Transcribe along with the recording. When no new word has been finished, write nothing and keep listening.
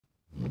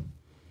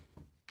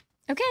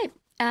OK.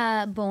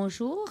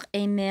 Bonjour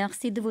et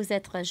merci de vous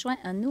être joint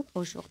à nous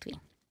aujourd'hui.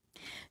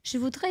 Je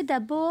voudrais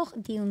d'abord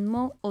dire un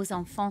mot aux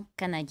enfants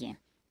canadiens.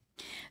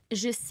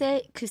 Je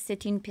sais que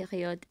c'est une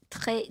période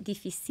très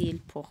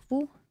difficile pour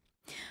vous,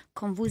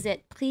 quand vous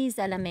êtes pris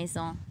à la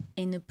maison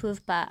et ne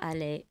peuvent pas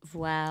aller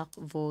voir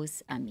vos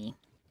amis.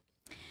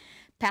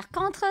 Par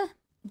contre,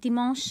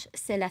 dimanche,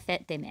 c'est la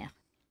fête des mères.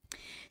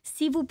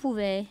 Si vous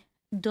pouvez,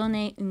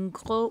 donnez un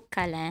gros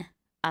câlin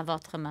à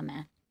votre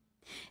maman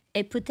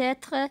et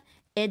peut-être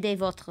aider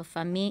votre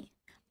famille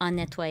à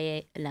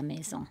nettoyer la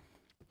maison.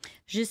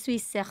 Je suis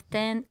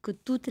certaine que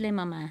toutes les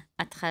mamans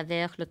à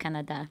travers le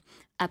Canada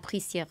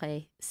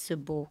apprécieraient ce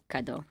beau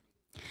cadeau.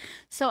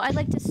 So I'd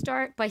like to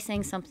start by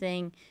saying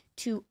something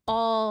to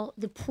all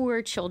the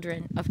poor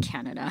children of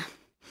Canada.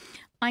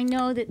 I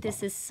know that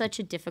this is such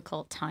a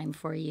difficult time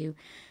for you,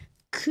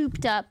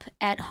 cooped up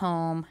at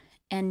home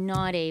and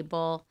not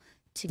able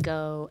to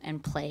go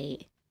and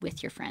play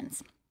with your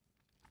friends.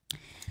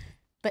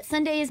 But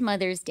Sunday is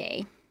Mother's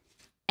Day,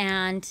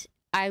 and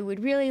I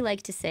would really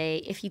like to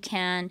say, if you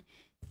can,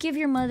 give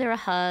your mother a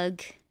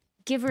hug,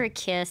 give her a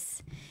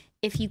kiss.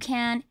 If you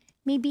can,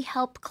 maybe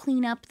help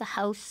clean up the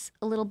house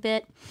a little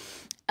bit.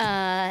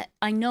 I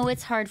know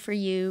it's hard for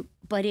you,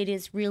 but it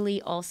is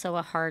really also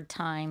a hard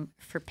time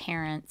for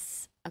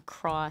parents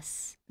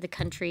across the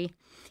country.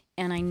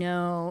 And I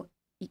know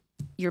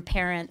your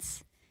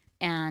parents,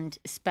 and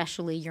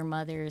especially your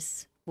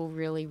mothers, would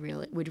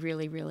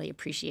really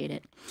appreciate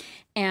it.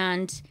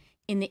 And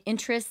in the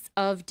interest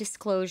of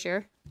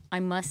disclosure, I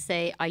must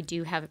say I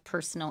do have a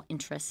personal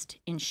interest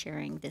in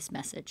sharing this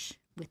message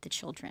with the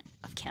children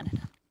of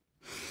Canada.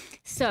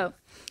 So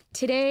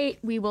today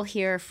we will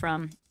hear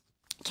from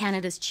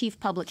Canada's Chief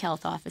Public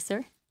Health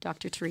Officer,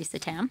 Dr. Theresa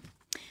Tam,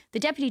 the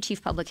Deputy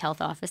Chief Public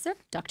Health Officer,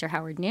 Dr.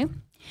 Howard Njoo,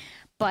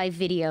 by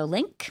video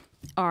link,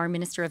 our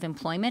Minister of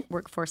Employment,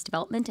 Workforce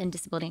Development and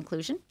Disability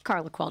Inclusion,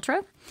 Carla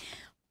Qualtrough,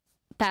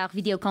 par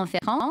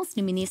vidéoconférence,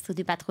 le ministre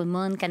du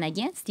Patrimoine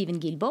canadien, Stephen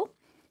Guilbeault,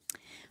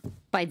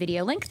 by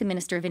video link, the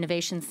Minister of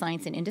Innovation,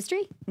 Science and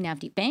Industry,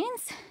 Navdeep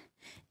Bains,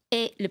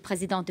 et le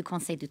Président du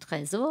Conseil du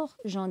Trésor,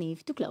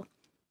 Jean-Yves Duclos.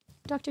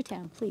 Dr.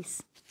 Tam,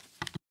 please.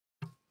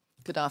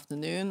 Good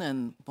afternoon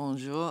and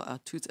bonjour à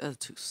toutes et à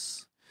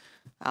tous.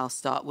 I'll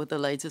start with the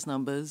latest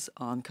numbers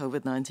on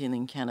COVID-19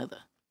 in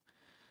Canada.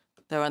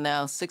 There are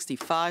now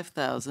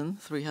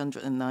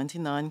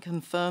 65,399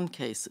 confirmed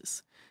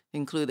cases,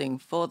 including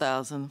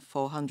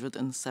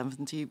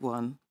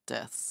 4,471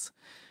 deaths,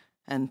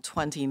 and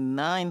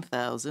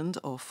 29,000,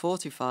 or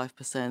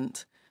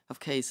 45%, of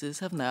cases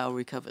have now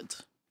recovered.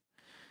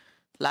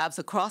 Labs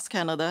across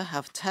Canada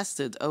have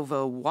tested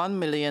over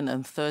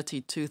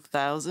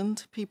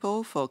 1,032,000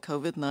 people for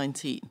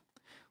COVID-19,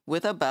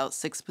 with about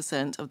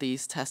 6% of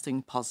these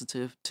testing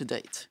positive to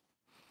date.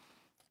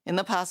 In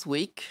the past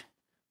week,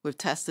 we've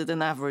tested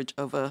an average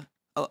of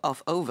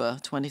over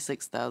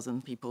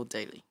 26,000 people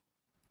daily.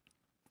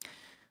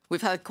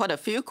 We've had quite a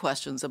few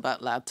questions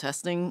about lab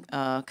testing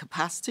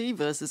capacity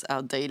versus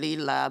our daily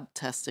lab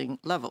testing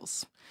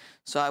levels.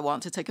 So I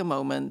want to take a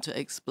moment to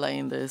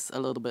explain this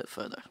a little bit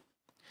further.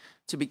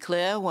 To be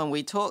clear, when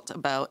we talked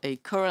about a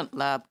current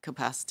lab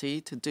capacity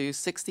to do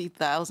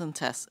 60,000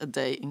 tests a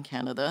day in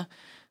Canada,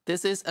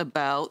 this is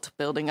about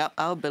building up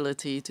our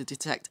ability to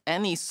detect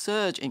any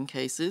surge in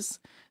cases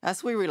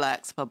as we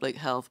relax public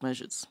health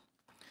measures.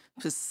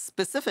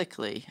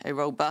 Specifically, a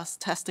robust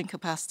testing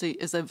capacity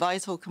is a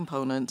vital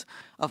component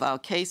of our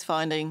case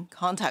finding,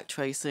 contact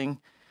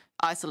tracing,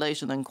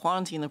 isolation and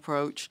quarantine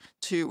approach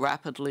to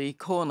rapidly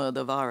corner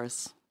the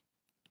virus.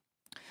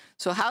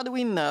 So how do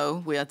we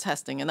know we are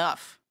testing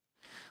enough?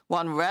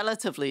 One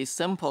relatively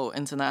simple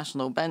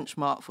international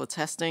benchmark for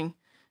testing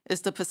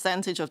is the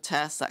percentage of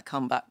tests that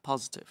come back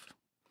positive.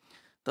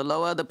 The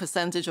lower the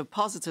percentage of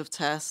positive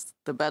tests,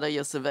 the better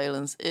your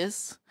surveillance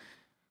is.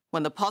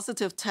 When the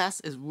positive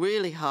test is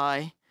really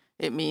high,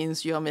 it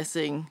means you're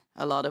missing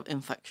a lot of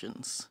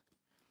infections.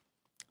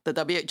 The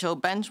WHO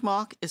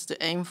benchmark is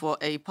to aim for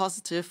a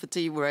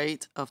positivity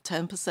rate of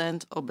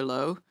 10% or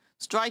below,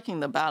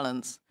 striking the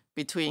balance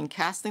between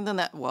casting the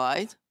net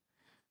wide,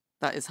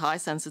 that is high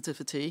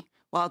sensitivity,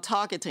 while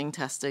targeting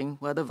testing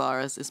where the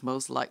virus is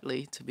most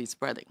likely to be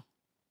spreading.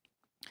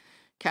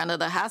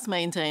 Canada has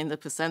maintained the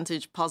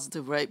percentage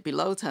positive rate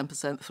below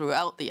 10%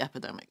 throughout the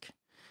epidemic.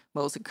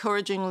 Most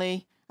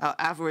encouragingly, our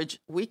average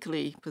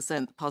weekly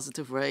percent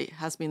positive rate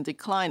has been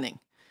declining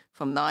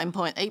from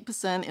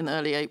 9.8% in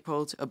early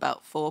April to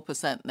about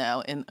 4% now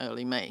in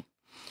early May.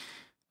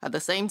 At the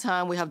same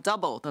time, we have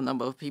doubled the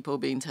number of people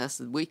being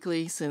tested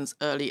weekly since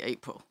early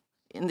April,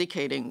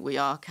 indicating we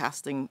are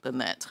casting the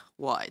net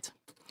wide.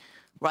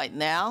 Right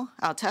now,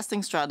 our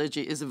testing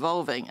strategy is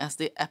evolving as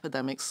the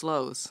epidemic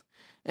slows.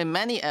 In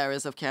many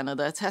areas of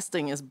Canada,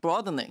 testing is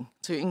broadening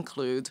to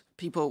include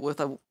people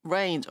with a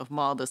range of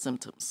milder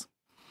symptoms.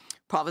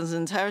 Provinces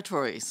and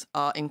territories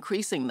are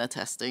increasing their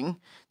testing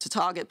to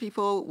target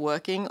people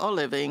working or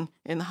living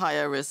in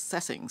higher risk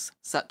settings,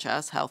 such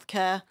as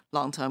healthcare,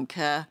 long-term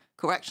care,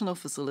 correctional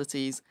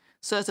facilities,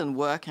 certain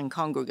work and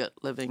congregate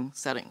living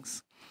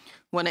settings.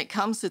 When it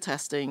comes to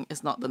testing,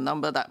 it's not the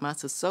number that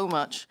matters so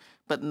much,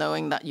 but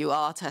knowing that you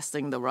are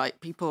testing the right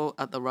people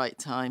at the right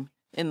time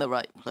in the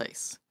right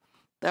place.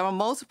 There are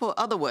multiple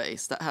other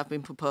ways that have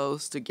been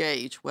proposed to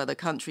gauge whether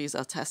countries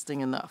are testing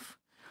enough.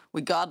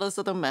 Regardless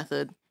of the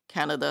method,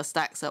 Canada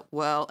stacks up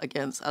well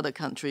against other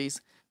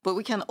countries, but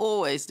we can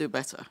always do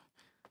better.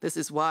 This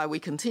is why we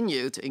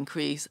continue to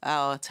increase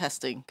our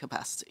testing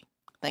capacity.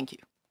 Thank you.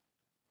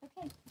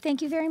 Okay.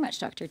 Thank you very much,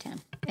 Dr. Tam.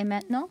 Et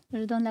maintenant,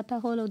 je donne la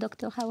parole au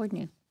Dr. Howard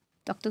Njoo.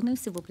 Dr. Njoo,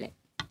 s'il vous plaît.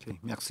 Okay,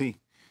 merci.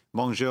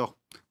 Bonjour.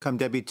 Comme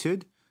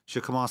d'habitude, je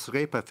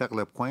commencerai par faire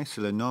le point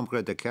sur le nombre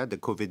de cas de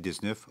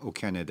COVID-19 au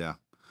Canada.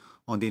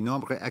 On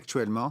dénombre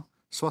actuellement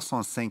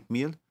 65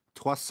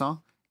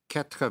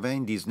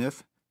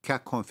 399 cas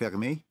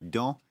confirmés,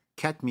 dont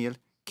 4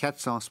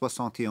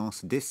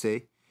 471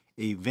 décès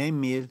et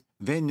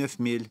 29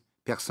 000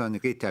 personnes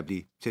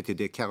rétablies,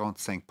 c'est-à-dire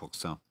 45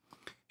 %.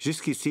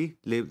 Jusqu'ici,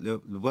 les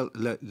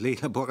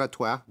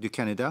laboratoires du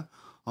Canada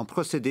ont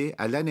procédé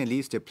à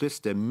l'analyse de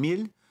plus de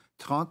 1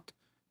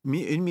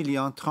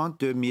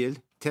 032 000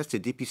 tests de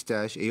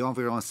dépistage et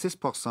environ 6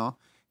 %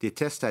 des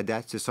tests à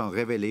date se sont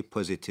révélés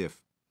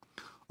positifs.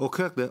 Au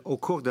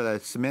cours de la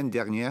semaine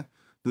dernière,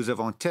 nous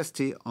avons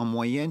testé en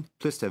moyenne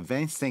plus de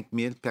 25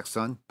 000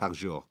 personnes par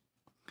jour.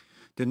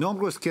 De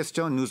nombreuses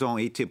questions nous ont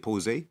été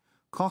posées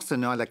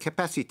concernant la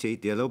capacité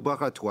des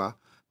laboratoires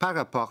par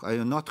rapport à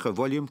notre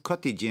volume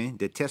quotidien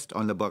de tests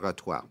en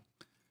laboratoire.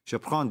 Je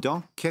prends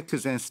donc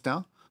quelques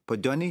instants pour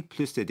donner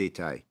plus de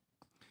détails.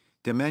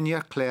 De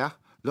manière claire,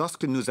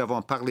 lorsque nous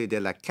avons parlé de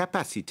la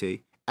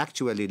capacité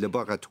actuelle des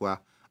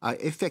laboratoires à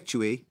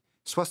effectuer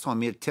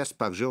 60 000 tests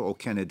par jour au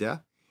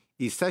Canada,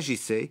 il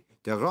s'agissait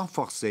de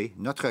renforcer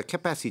notre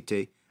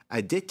capacité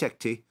à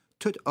détecter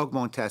toute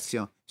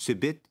augmentation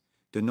subite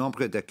de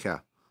nombre de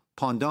cas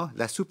pendant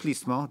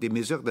l'assouplissement des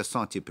mesures de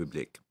santé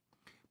publique.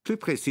 Plus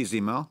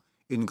précisément,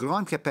 une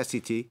grande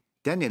capacité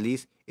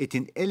d'analyse est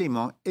un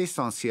élément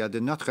essentiel de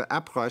notre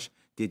approche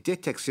de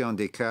détection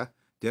des cas,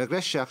 de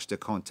recherche de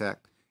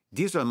contacts,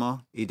 d'isolement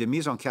et de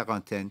mise en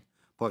quarantaine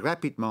pour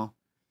rapidement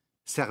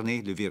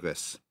cerner le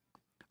virus.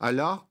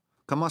 Alors,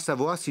 comment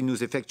savoir si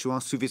nous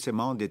effectuons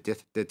suffisamment de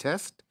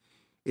tests?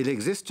 Il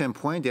existe un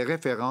point de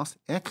référence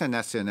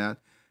international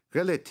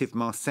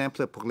relativement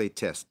simple pour les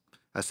tests,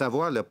 à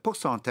savoir le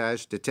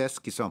pourcentage de tests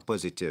qui sont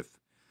positifs.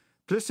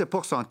 Plus le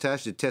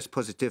pourcentage de tests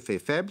positifs est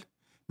faible,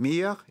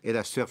 meilleure est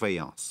la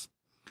surveillance.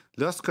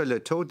 Lorsque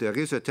le taux de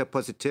résultats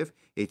positifs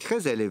est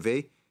très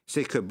élevé,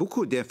 c'est que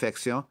beaucoup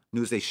d'infections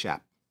nous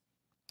échappent.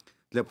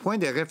 Le point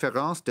de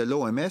référence de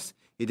l'OMS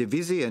est de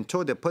viser un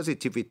taux de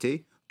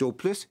positivité d'au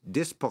plus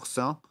 10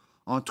 %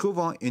 en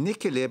trouvant un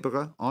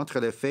équilibre entre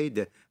le fait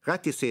de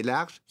ratisser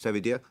large, ça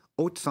veut dire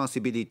haute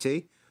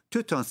sensibilité,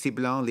 tout en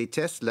ciblant les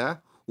tests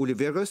là où le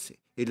virus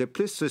est le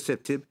plus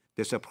susceptible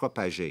de se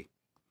propager.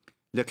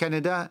 Le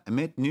Canada a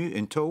maintenu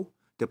un taux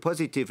de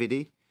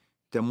positivité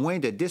de moins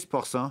de 10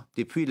 %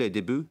 depuis le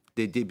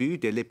début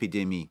de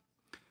l'épidémie.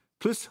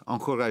 Plus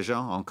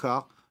encourageant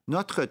encore,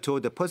 notre taux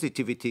de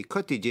positivité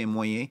quotidien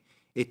moyen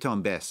est en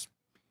baisse.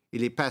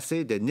 Il est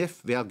passé de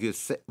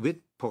 9,8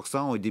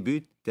 % au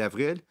début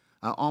d'avril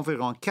à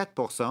environ 4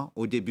 %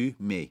 au début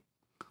mai.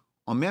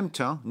 En même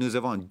temps, nous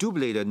avons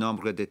doublé le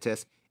nombre de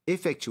tests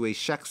effectués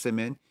chaque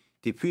semaine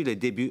depuis le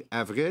début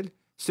avril,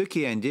 ce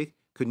qui indique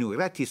que nous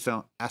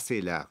ratissons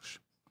assez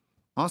large.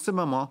 En ce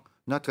moment,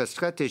 notre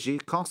stratégie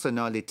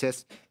concernant les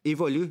tests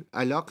évolue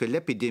alors que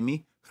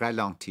l'épidémie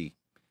ralentit.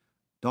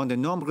 Dans de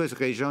nombreuses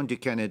régions du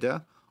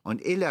Canada, on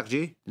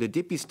élargit le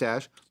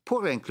dépistage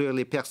pour inclure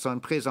les personnes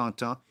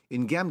présentant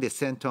une gamme de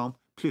symptômes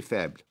plus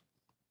faibles.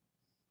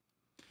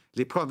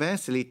 Les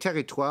provinces et les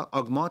territoires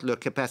augmentent leur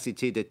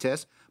capacité de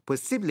tests pour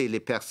cibler les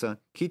personnes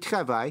qui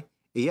travaillent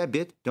et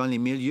habitent dans les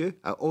milieux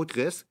à haut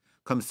risque,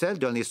 comme celles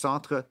dans les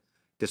centres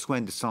de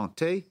soins de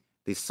santé,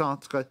 les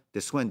centres de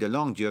soins de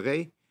longue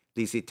durée,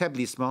 les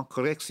établissements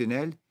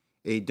correctionnels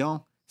et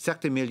dans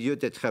certains milieux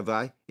de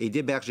travail et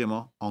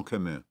d'hébergement en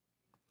commun.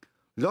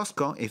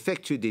 Lorsqu'on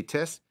effectue des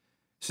tests,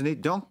 ce n'est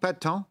donc pas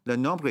tant le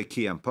nombre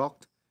qui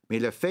importe, mais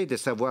le fait de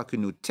savoir que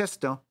nous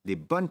testons les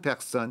bonnes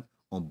personnes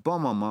au bon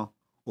moment,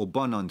 au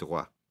bon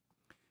endroit.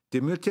 De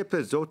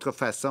multiples autres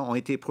façons ont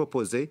été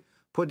proposées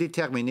pour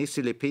déterminer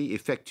si le pays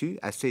effectue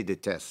assez de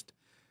tests.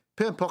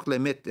 Peu importe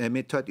la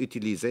méthode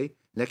utilisée,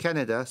 le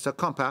Canada se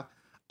compare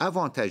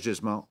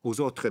avantageusement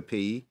aux autres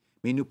pays,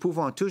 mais nous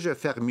pouvons toujours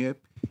faire mieux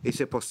et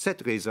c'est pour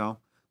cette raison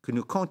que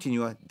nous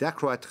continuons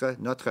d'accroître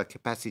notre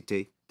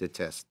capacité de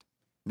test.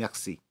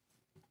 Merci.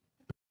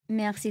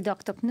 Merci,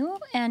 Dr. Njoo.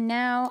 And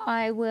now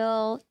I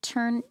will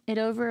turn it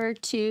over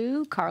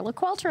to Carla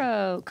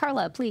Qualtrough.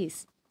 Carla,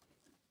 please.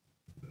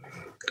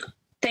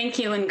 Thank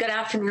you, and good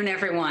afternoon,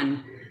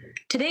 everyone.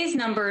 Today's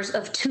numbers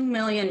of 2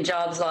 million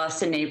jobs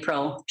lost in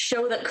April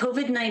show that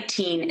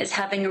COVID-19 is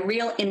having a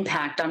real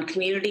impact on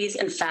communities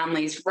and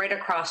families right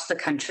across the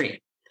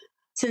country.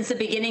 Since the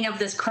beginning of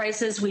this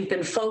crisis, we've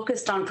been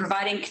focused on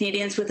providing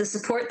Canadians with the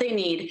support they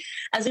need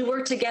as we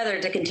work together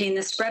to contain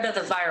the spread of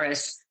the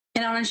virus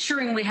and on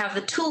ensuring we have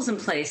the tools in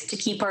place to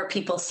keep our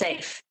people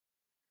safe.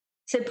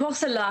 C'est pour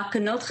cela que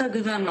notre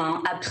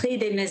gouvernement a pris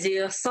des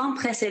mesures sans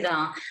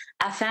précédent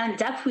afin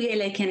d'appuyer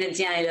les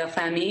Canadiens et leurs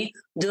familles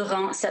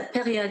durant cette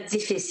période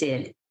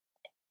difficile.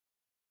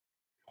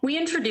 We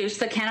introduced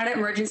the Canada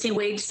Emergency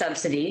Wage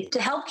Subsidy to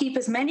help keep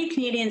as many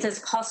Canadians as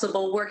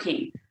possible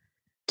working.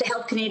 To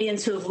help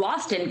Canadians who have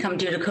lost income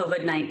due to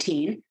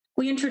COVID-19,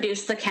 we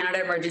introduced the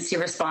Canada Emergency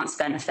Response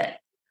Benefit,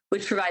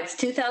 which provides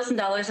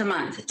 $2,000 a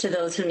month to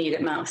those who need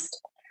it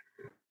most.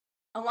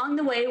 Along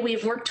the way,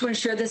 we've worked to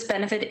ensure this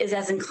benefit is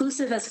as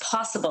inclusive as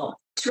possible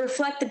to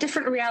reflect the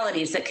different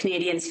realities that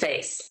Canadians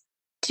face.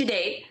 To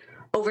date,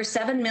 over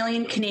 7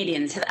 million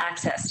Canadians have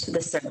access to the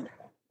CERB.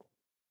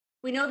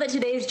 We know that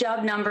today's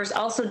job numbers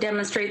also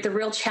demonstrate the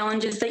real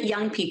challenges that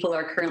young people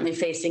are currently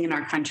facing in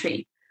our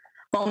country.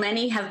 While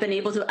many have been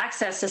able to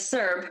access the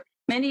CERB,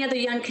 many other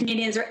young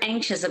Canadians are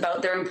anxious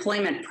about their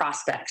employment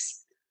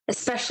prospects,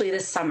 especially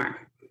this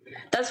summer.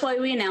 That's why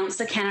we announced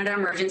the Canada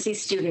Emergency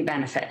Student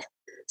Benefit.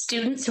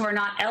 Students who are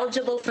not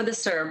eligible for the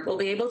CERB will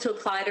be able to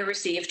apply to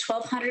receive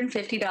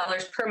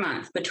 $1,250 per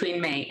month between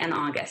May and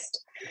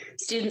August.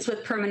 Students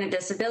with permanent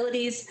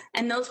disabilities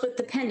and those with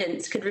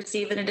dependents could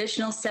receive an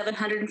additional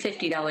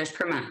 $750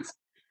 per month.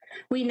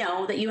 We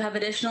know that you have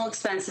additional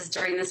expenses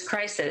during this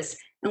crisis,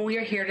 and we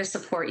are here to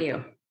support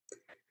you.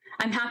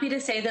 I'm happy to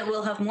say that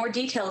we'll have more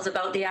details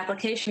about the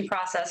application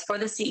process for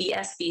the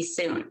CESB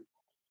soon.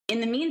 In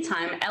the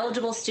meantime,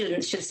 eligible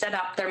students should set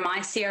up their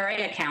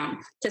MyCRA account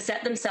to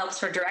set themselves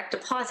for direct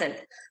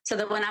deposit so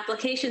that when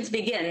applications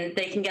begin,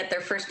 they can get their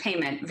first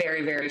payment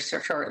very, very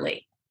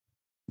shortly.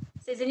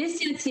 Ces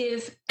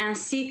initiatives,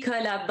 ainsi que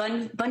la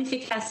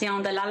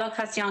bonification de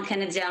l'allocation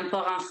canadienne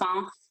pour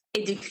enfants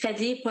et du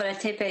crédit pour le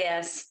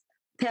TPS,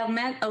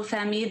 permettent aux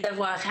familles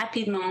d'avoir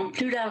rapidement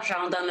plus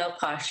d'argent dans leurs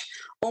poches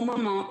au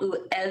moment où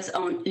elles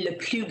ont le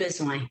plus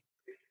besoin.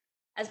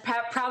 As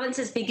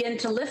provinces begin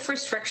to lift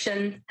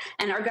restrictions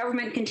and our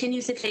government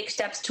continues to take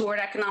steps toward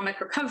economic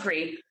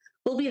recovery,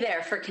 we'll be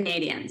there for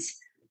Canadians.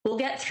 We'll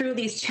get through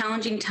these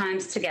challenging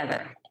times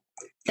together.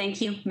 Thank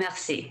you.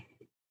 Merci.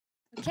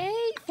 OK,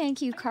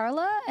 thank you,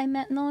 Carla. Et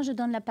maintenant, je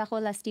donne la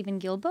parole à Stephen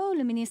Guilbeault,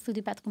 le ministre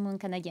du Patrimoine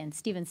canadien.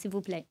 Stephen, s'il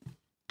vous plaît.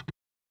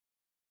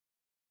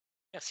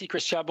 Merci,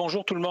 Chrystia.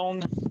 Bonjour tout le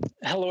monde.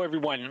 Hello,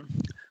 everyone.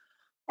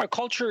 Our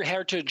culture,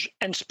 heritage,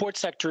 and sports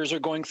sectors are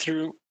going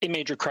through a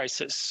major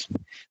crisis.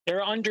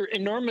 They're under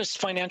enormous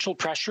financial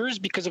pressures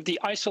because of the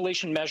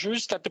isolation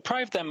measures that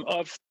deprive them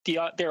of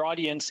their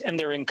audience and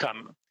their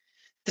income.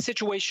 The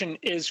situation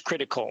is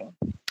critical.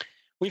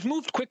 We've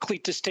moved quickly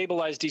to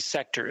stabilize these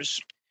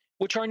sectors,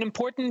 which are an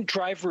important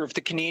driver of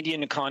the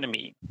Canadian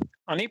economy.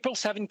 On April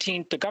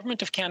 17th, the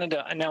Government of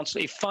Canada announced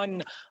a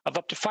fund of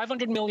up to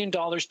 $500 million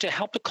to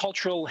help the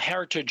cultural,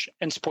 heritage,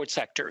 and sports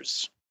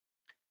sectors.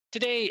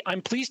 Today,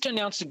 I'm pleased to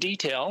announce the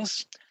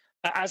details,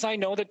 as I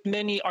know that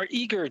many are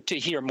eager to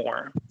hear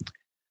more.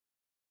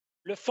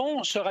 Le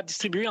fonds sera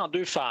distribué en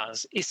 2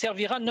 phases et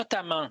servira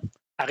notamment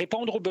à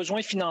répondre aux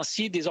besoins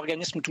financiers des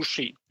organismes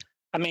touchés,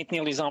 à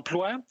maintenir les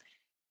emplois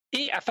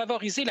et à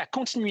favoriser la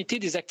continuité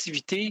des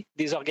activités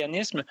des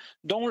organismes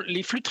dont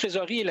les flux de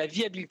trésorerie et la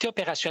viabilité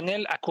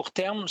opérationnelle à court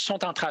terme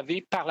sont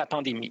entravés par la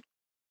pandémie.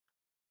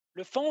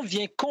 Le fonds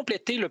vient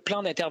compléter le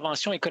plan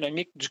d'intervention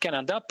économique du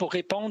Canada pour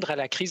répondre à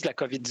la crise de la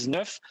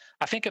COVID-19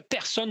 afin que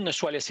personne ne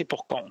soit laissé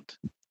pour compte.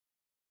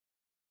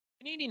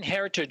 Canadian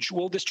Heritage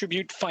will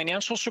distribute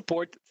financial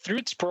support through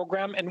its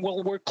program and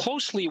will work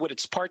closely with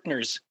its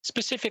partners,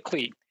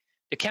 specifically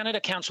the Canada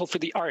Council for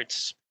the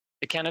Arts,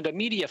 the Canada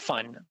Media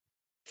Fund,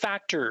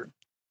 Factor,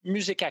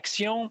 Musique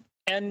Action,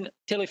 and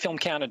Téléfilm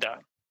Canada.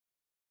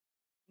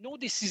 Nos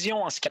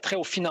décisions en ce qui a trait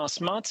au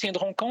financement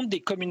tiendront compte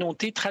des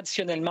communautés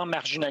traditionnellement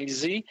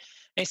marginalisées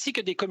ainsi que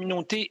des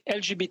communautés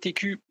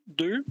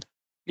LGBTQ2,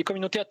 les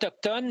communautés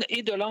autochtones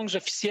et de langues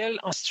officielles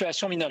en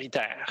situation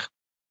minoritaire.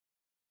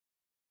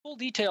 Full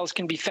details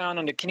can be found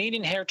on the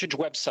Canadian Heritage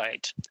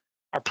website.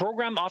 Our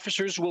program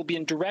officers will be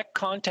in direct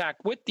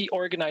contact with the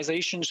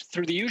organizations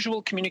through the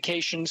usual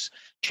communications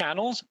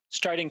channels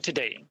starting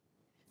today.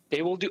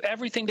 They will do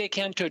everything they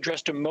can to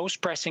address the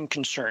most pressing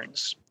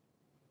concerns.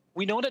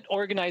 We know that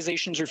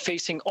organizations are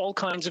facing all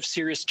kinds of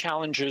serious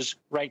challenges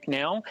right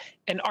now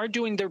and are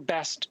doing their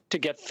best to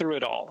get through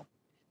it all.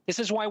 This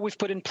is why we've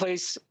put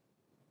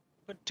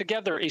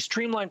together a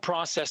streamlined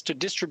process to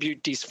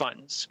distribute these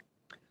funds.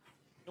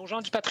 Nos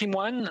gens du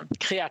patrimoine,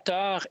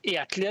 créateurs et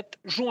athlètes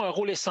jouent un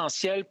rôle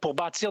essentiel pour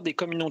bâtir des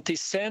communautés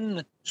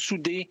saines,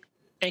 soudées,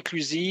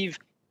 inclusives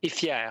et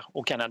fières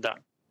au Canada.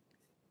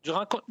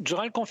 Durant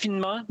le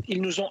confinement,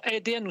 ils nous ont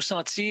aidés à nous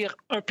sentir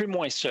un peu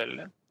moins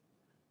seuls.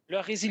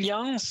 Leur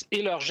résilience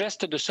et leurs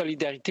gestes de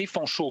solidarité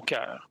font chaud au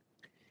cœur.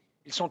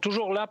 Ils sont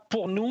toujours là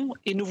pour nous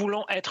et nous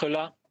voulons être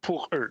là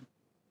pour eux.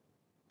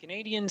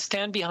 Canadians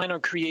stand behind our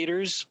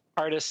creators,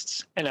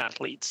 artists, and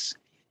athletes,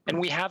 and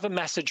we have a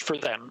message for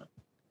them.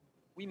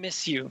 We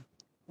miss you,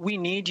 we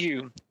need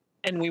you,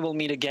 and we will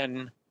meet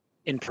again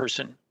in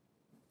person.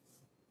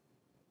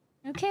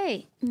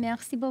 Okay,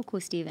 merci beaucoup,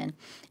 Stephen.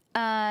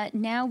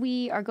 Now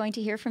we are going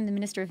to hear from the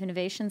Minister of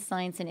Innovation,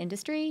 Science and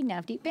Industry,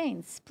 Navdeep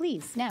Bains.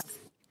 Please, Nav.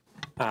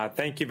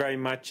 Thank you very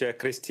much,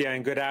 Chrystia,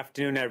 and good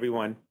afternoon,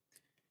 everyone.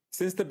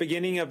 Since the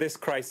beginning of this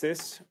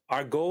crisis,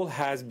 our goal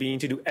has been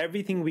to do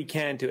everything we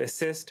can to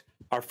assist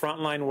our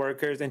frontline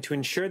workers and to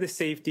ensure the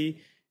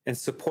safety and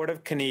support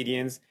of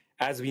Canadians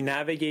as we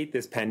navigate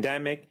this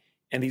pandemic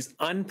and these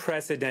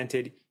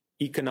unprecedented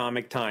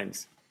economic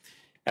times.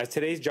 As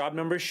today's job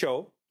numbers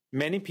show,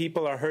 many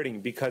people are hurting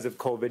because of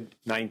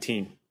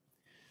COVID-19.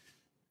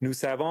 Nous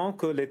savons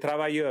que les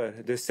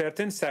travailleurs de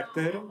certains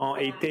secteurs ont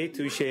été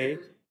touchés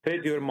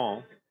très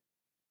durement.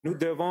 Nous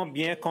devons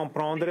bien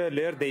comprendre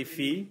leurs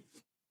défis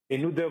et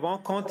nous devons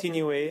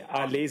continuer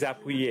à les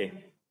appuyer.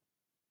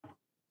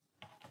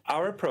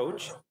 Our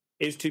approach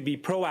is to be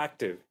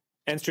proactive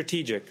and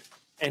strategic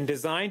and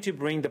designed to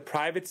bring the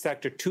private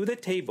sector to the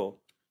table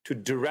to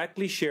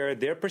directly share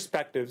their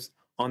perspectives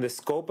on the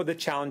scope of the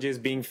challenges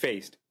being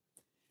faced.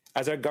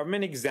 As our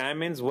government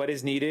examines what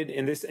is needed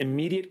in this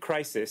immediate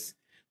crisis,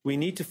 we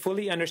need to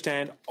fully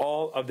understand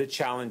all of the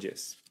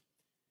challenges.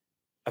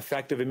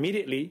 Effective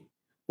immediately,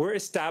 we're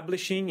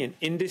establishing an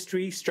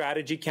industry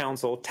strategy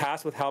council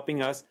tasked with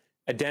helping us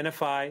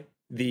identify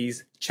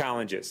these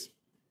challenges.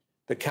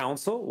 The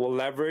council will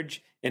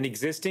leverage an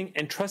existing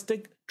and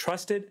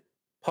trusted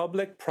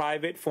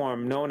public-private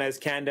forum known as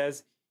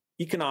Canada's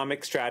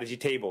Economic Strategy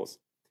Tables,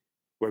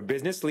 where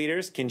business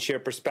leaders can share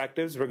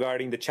perspectives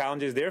regarding the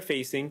challenges they're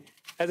facing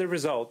as a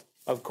result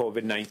of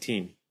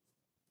COVID-19.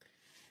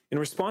 In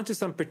response to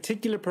some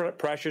particular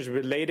pressures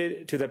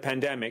related to the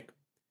pandemic,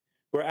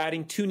 we're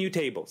adding 2 new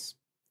tables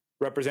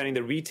representing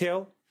the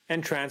retail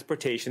and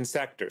transportation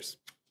sectors.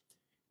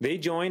 They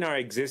join our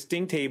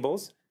existing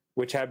tables,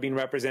 which have been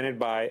represented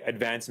by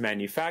advanced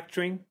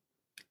manufacturing,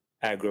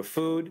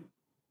 agro-food,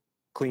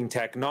 clean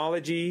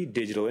technology,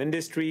 digital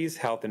industries,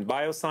 health and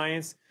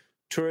bioscience,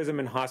 tourism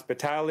and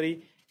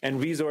hospitality,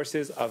 and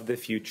resources of the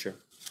future.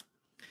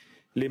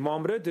 Les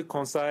membres du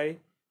Conseil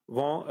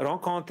vont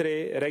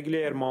rencontrer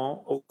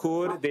régulièrement au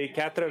cours des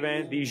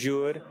 90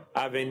 jours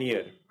à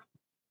venir.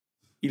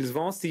 Ils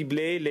vont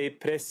cibler les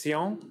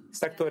pressions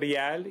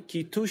sectorielles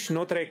qui touchent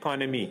notre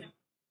économie.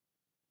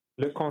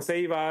 Le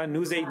Conseil va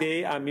nous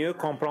aider à mieux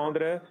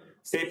comprendre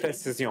ces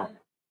pressions.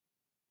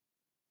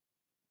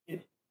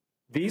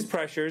 These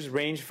pressures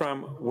range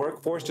from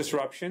workforce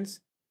disruptions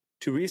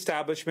to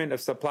reestablishment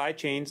of supply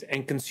chains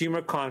and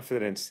consumer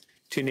confidence,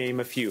 to name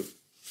a few.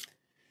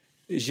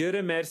 Je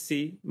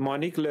remercie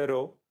Monique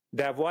Leroux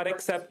d'avoir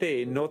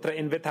accepté notre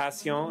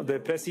invitation de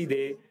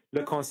présider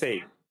le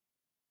Conseil.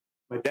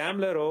 Madame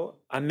Leroux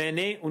a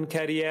mené une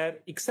carrière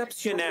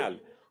exceptionnelle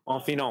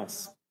en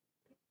finance.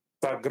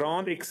 Sa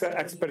grande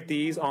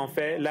expertise en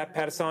fait la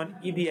personne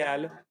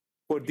idéale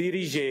pour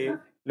diriger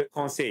le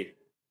Conseil.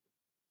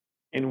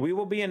 And we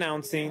will be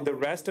announcing the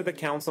rest of the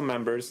council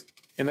members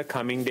in the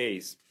coming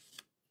days.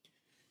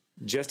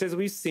 Just as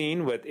we've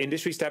seen with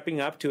industry stepping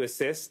up to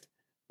assist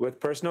with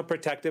personal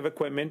protective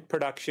equipment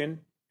production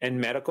and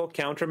medical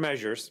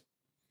countermeasures,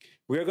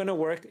 we are going to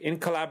work in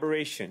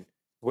collaboration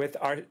with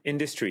our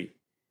industry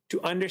to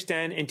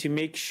understand and to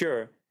make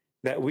sure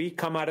that we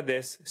come out of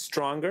this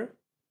stronger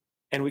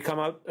and we come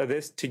out of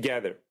this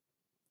together.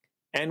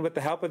 And with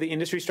the help of the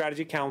Industry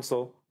Strategy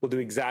Council, we'll do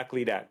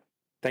exactly that.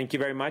 Thank you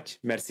very much.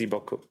 Merci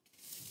beaucoup.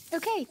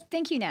 OK,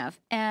 thank you, Nav.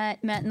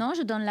 Maintenant,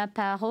 je donne la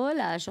parole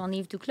à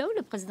Jean-Yves Duclos,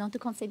 le président du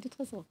Conseil du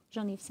Trésor.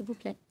 Jean-Yves, s'il vous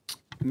plaît.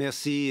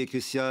 Merci,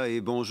 Chrystia, et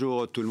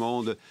bonjour tout le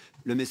monde.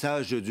 Le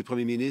message du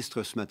Premier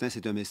ministre ce matin,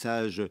 c'est un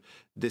message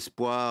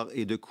d'espoir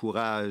et de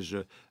courage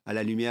à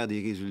la lumière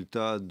des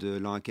résultats de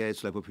l'enquête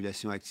sur la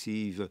population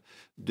active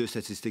de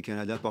Statistique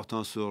Canada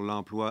portant sur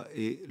l'emploi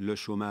et le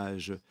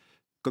chômage.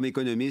 Comme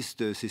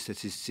économiste, ces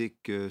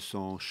statistiques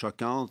sont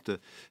choquantes,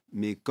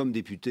 mais comme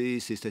député,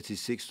 ces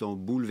statistiques sont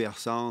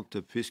bouleversantes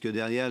puisque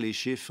derrière les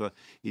chiffres,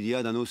 il y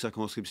a dans nos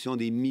circonscriptions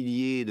des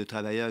milliers de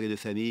travailleurs et de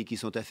familles qui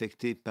sont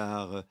affectés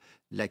par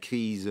la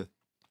crise.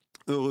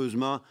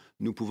 Heureusement,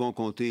 nous pouvons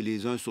compter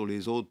les uns sur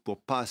les autres pour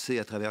passer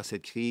à travers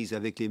cette crise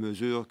avec les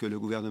mesures que le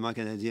gouvernement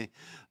canadien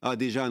a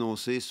déjà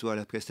annoncées, soit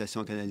la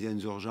prestation canadienne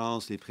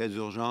d'urgence, les prêts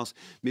d'urgence,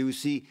 mais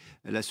aussi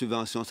la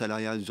subvention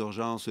salariale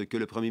d'urgence que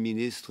le premier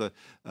ministre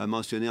a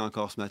mentionné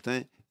encore ce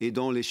matin et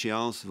dont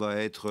l'échéance va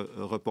être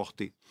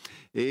reportée.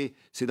 Et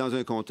c'est dans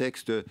un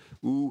contexte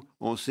où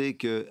on sait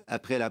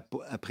qu'après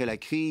la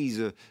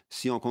crise,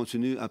 si on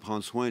continue à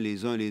prendre soin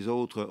les uns les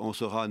autres, on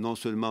sera non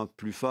seulement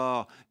plus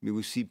forts, mais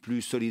aussi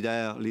plus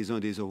solidaires les uns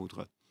des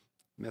autres.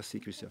 Merci,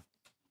 Chrystia.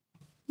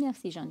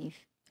 Merci, Jean-Yves.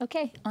 OK,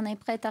 on est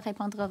prêt à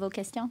répondre à vos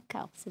questions.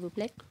 Carl, s'il vous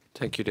plaît.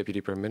 Thank you,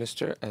 Deputy Prime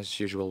Minister.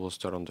 As usual, we'll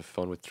start on the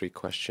phone with 3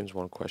 questions,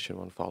 1 question,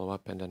 1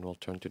 follow-up, and then we'll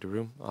turn to the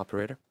room.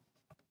 Operator.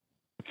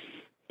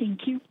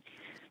 Thank you.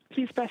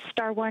 Please press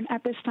star 1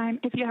 at this time.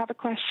 If you have a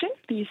question,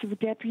 please s'il vous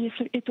plaît appuyer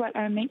sur étoile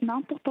 1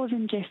 maintenant pour poser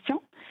une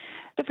question.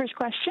 The first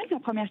question, la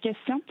première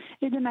question,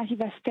 est de Marie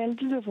Vastel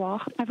du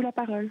Devoir. À vous la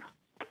parole.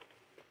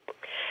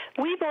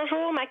 Oui,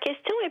 bonjour. Ma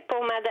question est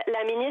pour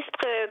la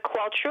ministre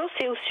Qualtrough.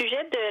 C'est au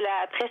sujet de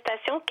la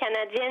prestation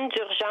canadienne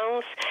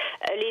d'urgence.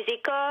 Les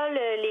écoles,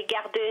 les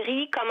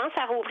garderies commencent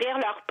à rouvrir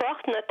leurs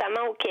portes,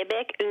 notamment au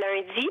Québec,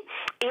 lundi.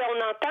 Et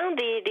on entend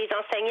des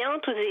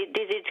enseignantes ou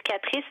des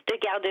éducatrices de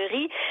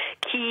garderie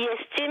qui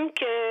estiment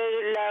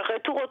que leur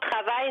retour au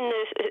travail ne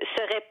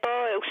serait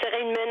pas ou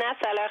serait une menace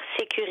à leur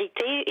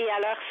sécurité et à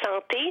leur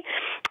santé.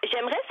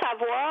 J'aimerais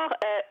savoir,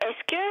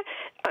 est-ce que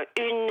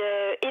une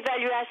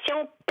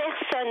évaluation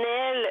personnelle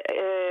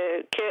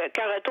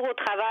qu'un retour au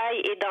travail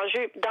est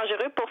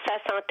dangereux pour sa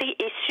santé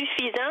est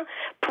suffisant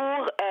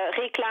pour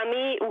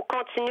réclamer ou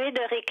continuer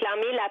de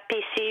réclamer la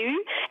PCU?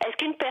 Est-ce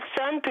qu'une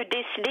personne peut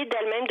décider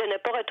d'elle-même de ne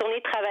pas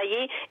retourner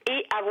travailler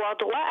et avoir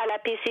droit à la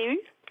PCU?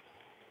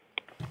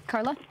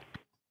 Carla?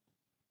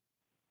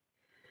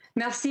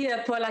 Merci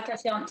pour la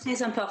question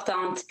très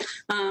importante.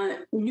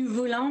 Nous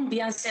voulons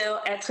bien sûr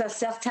être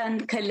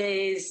certaines que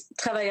les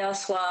travailleurs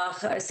soient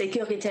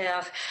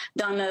sécuritaires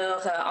dans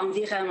leur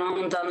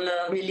environnement, dans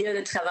leur milieu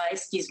de travail,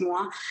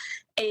 excuse-moi.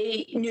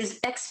 Et nous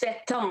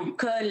expectons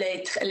que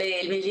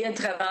les milieux de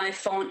travail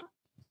font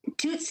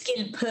tout ce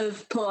qu'ils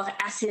peuvent pour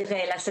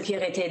assurer la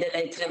sécurité de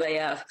les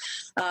travailleurs.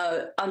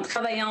 En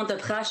travaillant de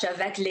proche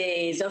avec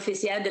les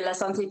officiels de la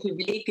santé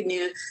publique,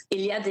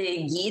 il y a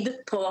des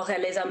guides pour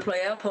les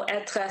employeurs pour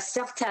être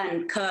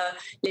certains que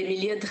les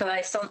milieux de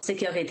travail sont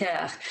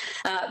sécuritaires.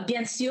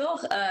 Bien sûr,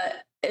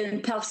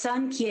 une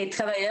personne qui est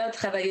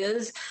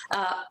travailleuse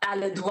a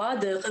le droit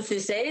de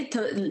refuser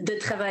de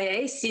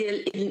travailler si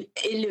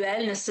il ou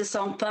elle ne se sent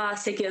pas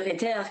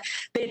sécuritaire.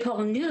 Mais pour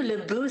nous,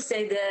 le but,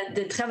 c'est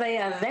de travailler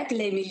avec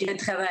les milieux de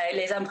travail,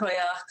 les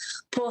employeurs,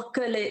 pour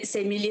que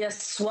ces milieux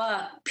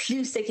soient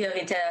plus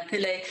sécuritaires,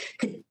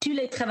 que tous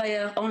les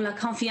travailleurs ont la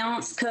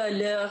confiance que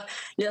leur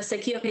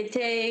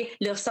sécurité,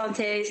 leur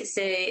santé,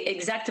 c'est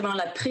exactement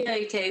la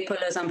priorité pour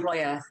les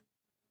employeurs.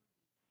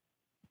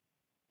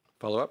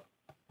 Follow-up?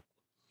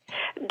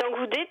 Donc,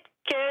 vous dites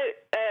que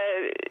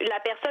la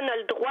personne a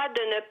le droit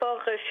de ne pas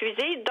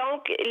refuser.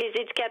 Donc, les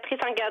éducatrices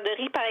en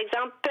garderie, par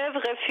exemple, peuvent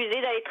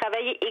refuser d'aller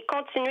travailler et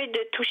continuer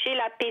de toucher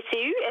la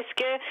PCU. Est-ce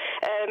que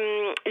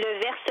le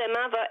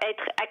versement va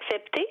être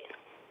accepté?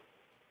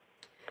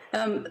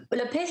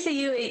 Le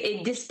PCU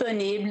est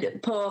disponible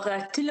pour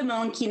tout le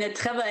monde qui ne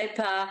travaille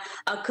pas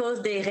à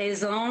cause des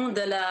raisons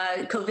de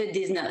la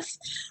COVID-19.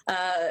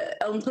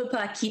 On ne peut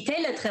pas quitter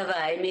le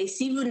travail, mais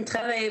si vous ne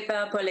travaillez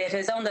pas pour les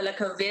raisons de la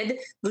COVID,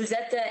 vous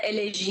êtes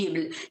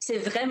éligible. C'est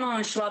vraiment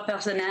un choix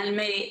personnel,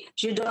 mais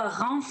je dois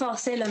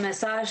renforcer le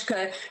message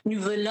que nous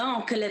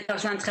voulons que les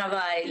personnes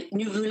travaillent,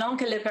 nous voulons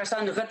que les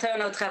personnes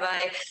retournent au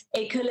travail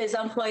et que les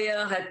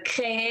employeurs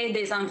créent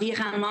des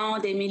environnements,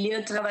 des milieux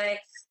de travail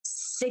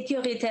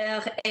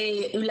sécuritaire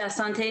et où la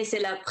santé, c'est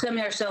la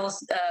première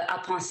chose à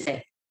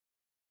penser.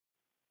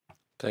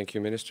 Thank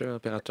you, Minister.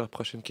 Opérateur,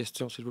 prochaine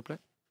question, s'il vous plaît.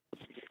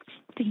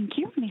 Thank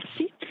you.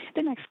 Merci.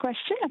 The next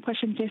question, la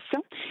prochaine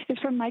question, is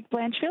from Mike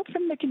Blanchfield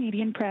from the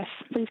Canadian Press.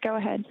 Please go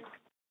ahead.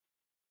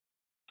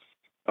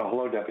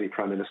 Hello, Deputy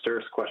Prime Minister.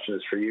 This question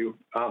is for you.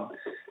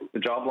 The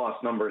job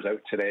loss numbers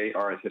out today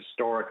are at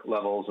historic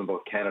levels in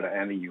both Canada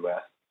and the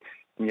U.S.,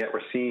 and yet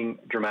we're seeing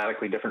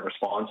dramatically different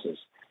responses.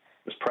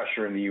 There's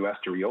pressure in the U.S.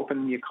 to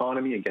reopen the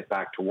economy and get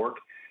back to work,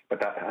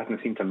 but that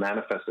hasn't seemed to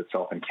manifest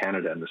itself in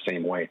Canada in the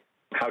same way.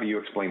 How do you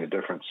explain the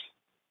difference?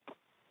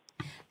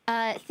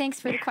 Thanks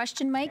for the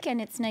question, Mike, and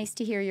it's nice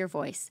to hear your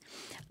voice.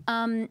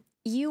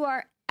 You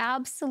are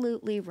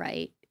absolutely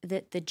right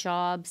that the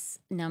jobs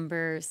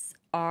numbers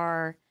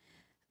are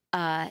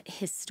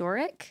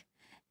historic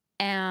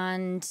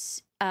and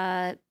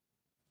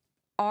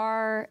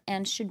are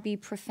and should be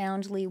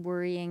profoundly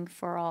worrying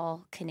for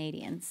all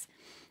Canadians.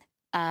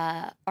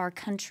 Our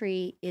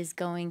country is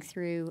going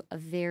through a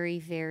very,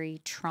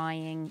 very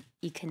trying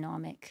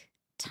economic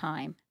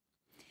time.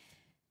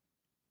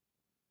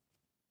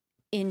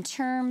 In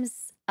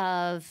terms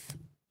of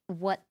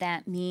what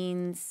that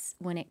means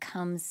when it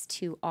comes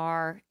to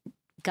our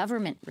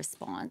government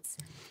response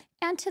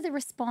and to the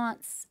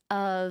response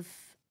of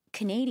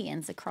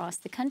Canadians across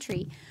the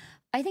country,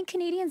 I think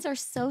Canadians are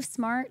so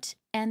smart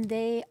and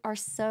they are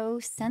so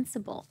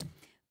sensible.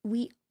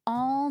 We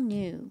all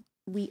knew,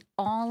 we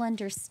all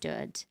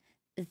understood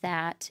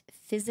that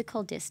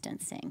physical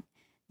distancing,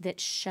 that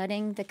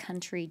shutting the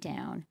country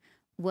down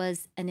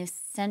was an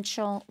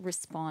essential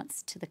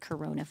response to the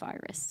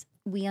coronavirus.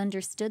 We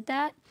understood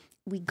that,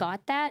 we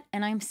got that,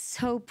 and I'm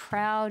so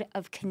proud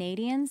of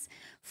Canadians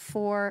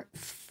for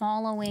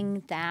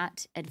following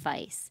that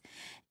advice.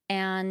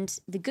 And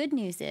the good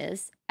news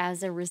is,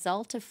 as a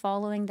result of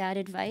following that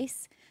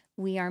advice,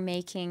 we are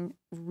making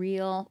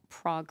real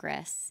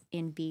progress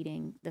in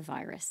beating the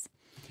virus.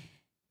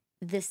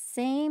 The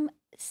same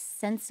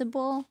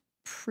sensible,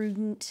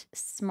 prudent,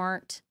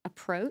 smart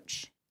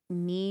approach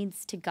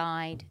needs to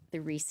guide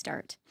the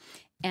restart.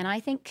 And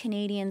I think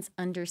Canadians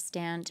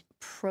understand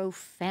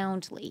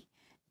profoundly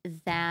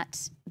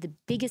that the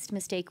biggest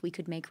mistake we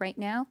could make right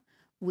now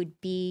would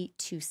be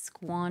to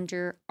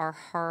squander our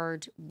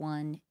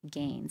hard-won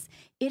gains.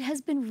 It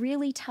has been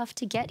really tough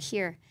to get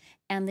here,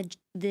 and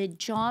the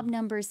job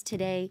numbers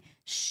today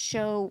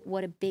show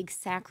what a big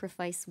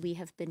sacrifice we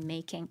have been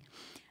making.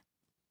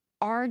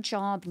 Our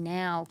job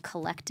now,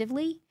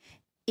 collectively,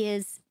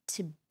 is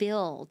to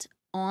build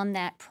on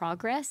that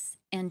progress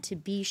and to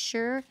be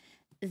sure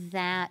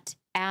that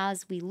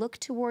as we look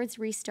towards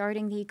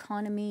restarting the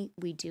economy,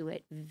 we do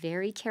it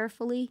very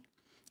carefully,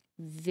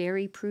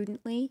 very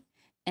prudently,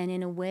 and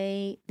in a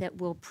way that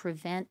will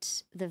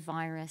prevent the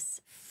virus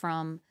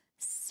from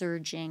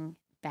surging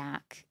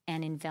back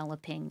and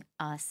enveloping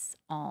us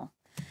all.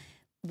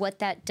 What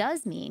that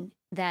does mean,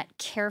 that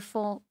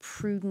careful,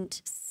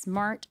 prudent,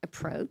 smart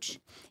approach,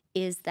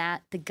 is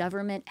that the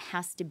government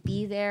has to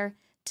be there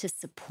to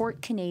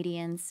support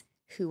Canadians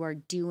who are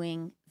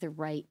doing the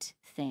right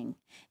thing.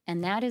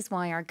 And that is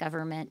why our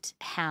government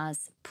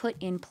has put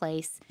in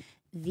place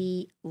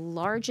the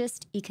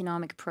largest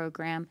economic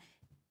program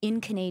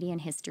in Canadian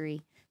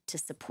history to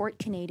support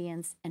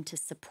Canadians and to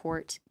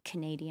support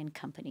Canadian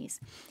companies.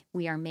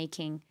 We are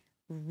making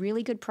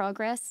really good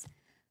progress.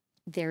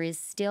 There is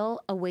still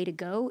a way to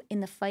go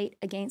in the fight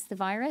against the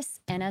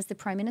virus. And as the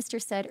Prime Minister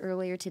said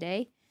earlier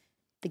today,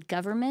 the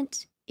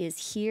government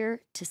is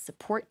here to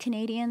support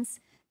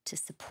Canadians, to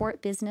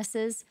support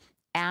businesses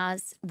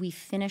as we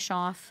finish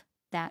off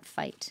that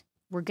fight.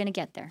 We're going to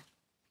get there.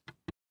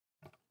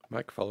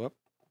 Mike, follow up.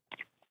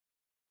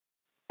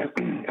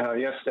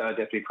 Yes,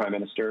 Deputy Prime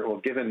Minister. Well,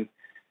 given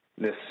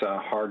this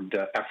hard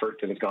effort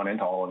that has gone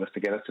into all of this to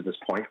get us to this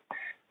point,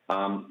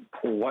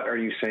 what are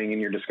you saying in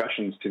your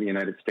discussions to the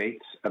United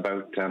States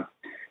about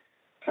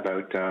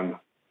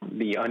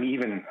the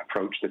uneven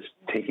approach that's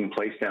taking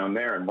place down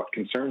there, and what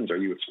concerns are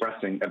you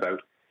expressing about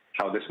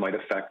how this might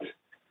affect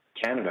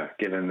Canada,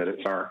 given that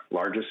it's our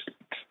largest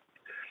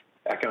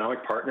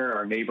economic partner,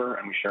 our neighbor,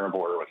 and we share a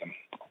border with them?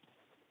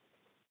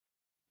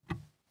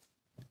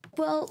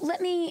 Well,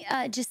 let me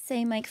just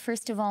say, Mike,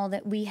 first of all,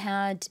 that we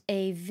had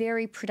a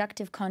very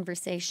productive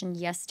conversation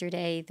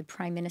yesterday, the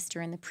Prime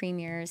Minister and the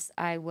Premiers.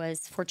 I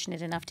was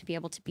fortunate enough to be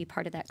able to be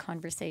part of that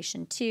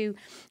conversation too,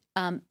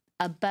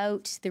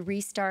 about the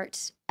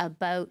restart,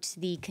 about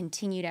the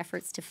continued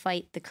efforts to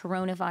fight the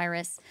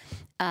coronavirus,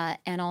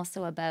 and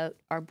also about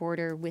our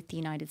border with the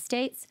United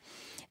States.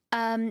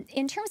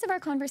 In terms of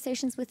our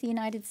conversations with the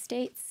United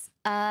States,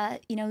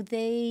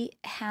 they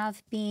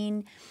have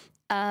been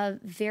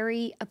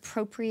very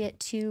appropriate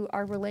to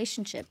our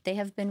relationship. They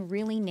have been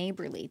really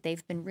neighborly.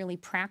 They've been really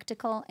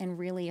practical and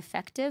really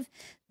effective.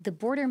 The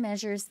border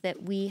measures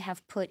that we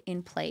have put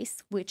in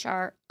place, which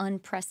are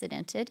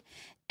unprecedented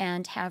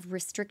and have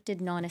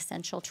restricted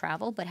non-essential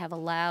travel, but have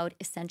allowed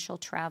essential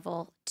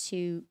travel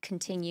to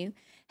continue,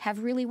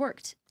 have really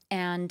worked.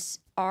 And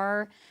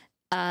our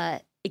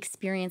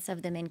experience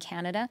of them in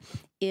Canada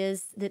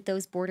is that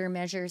those border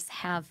measures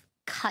have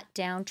cut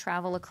down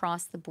travel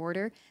across the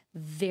border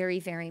very,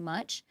 very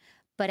much.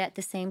 But at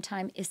the same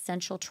time,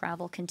 essential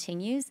travel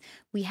continues.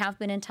 We have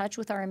been in touch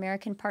with our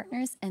American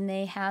partners, and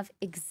they have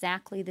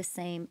exactly the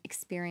same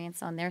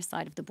experience on their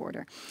side of the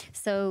border.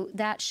 So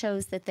that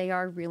shows that they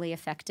are really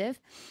effective.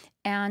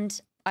 And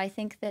I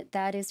think that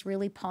that is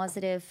really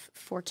positive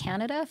for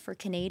Canada, for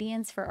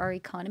Canadians, for our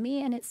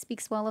economy, and it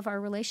speaks well of our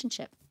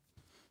relationship.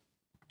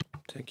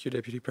 Thank you,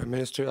 Deputy Prime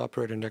Minister.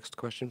 Operator, next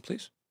question,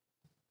 please.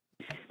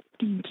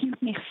 Thank you.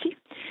 Merci.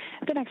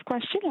 The next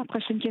question, la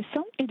prochaine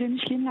question est de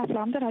Micheline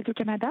Laflamme de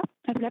Radio-Canada.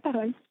 À vous la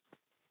parole.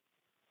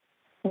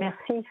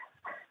 Merci.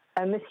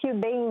 Monsieur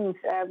Bains,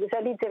 vous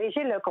allez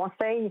diriger le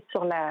Conseil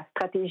sur la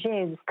stratégie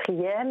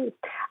industrielle.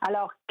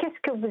 Alors, qu'est-ce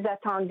que vous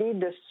attendez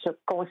de ce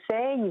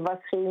Conseil? Il va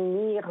se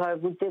réunir,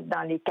 vous dites,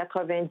 dans les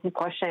 90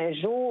 prochains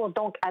jours.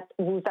 Donc,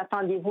 vous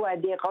attendez-vous à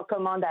des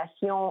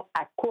recommandations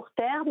à court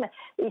terme?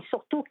 Et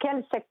surtout,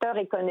 quel secteur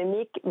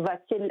économique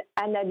va-t-il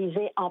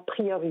analyser en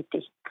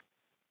priorité?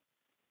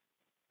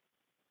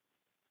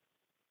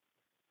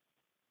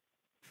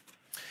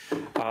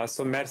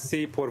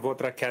 Merci pour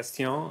votre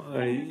question.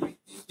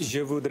 Je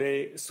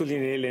voudrais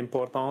souligner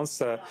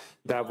l'importance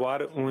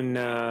d'avoir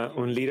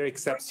un leader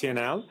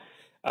exceptionnel.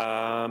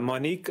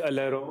 Monique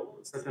Leroux,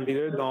 c'est un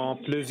leader dans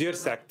plusieurs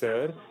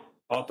secteurs,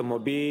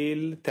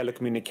 automobile,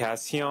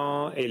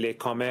 télécommunications et les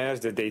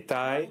commerces de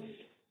détail.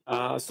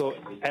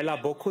 Elle a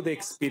beaucoup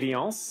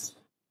d'expérience.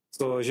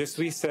 Je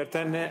suis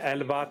certaine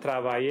qu'elle va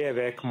travailler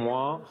avec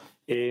moi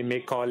et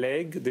mes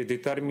collègues de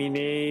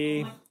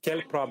déterminer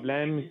quels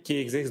problèmes qui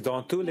existent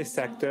dans tous les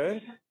secteurs.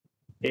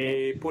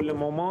 Et pour le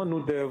moment,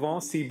 nous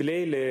devons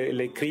cibler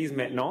les crises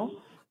maintenant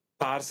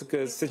parce que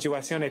la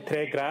situation est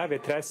très grave et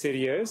très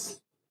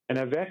sérieuse. Et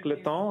avec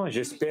le temps,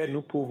 j'espère que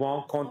nous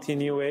pouvons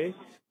continuer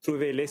à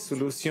trouver les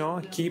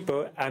solutions qui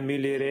peuvent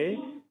améliorer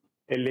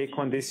les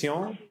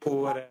conditions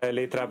pour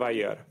les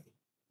travailleurs.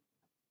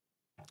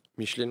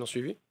 Micheline, en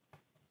suivi?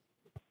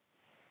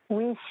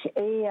 Oui,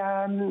 et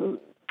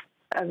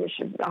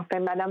enfin,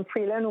 Mme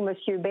Freeland ou M.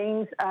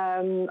 Bains,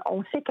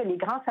 on sait que les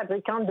grands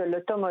fabricants de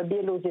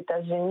l'automobile aux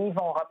États-Unis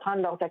vont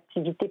reprendre leurs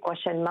activités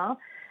prochainement.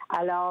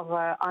 Alors,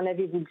 en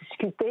avez-vous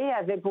discuté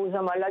avec vos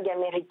homologues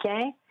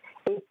américains?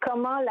 et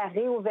comment la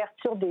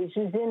réouverture des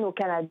usines au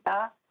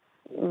Canada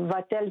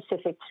va-t-elle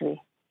s'effectuer?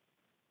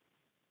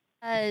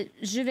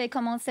 Je vais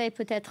commencer,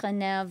 peut-être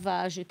Nav va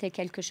ajouter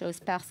quelque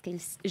chose parce que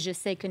je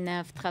sais que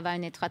Nav travaille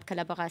en étroite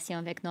collaboration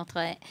avec notre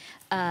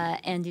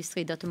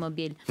industrie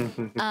d'automobile. Oui,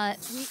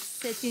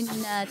 c'est une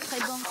très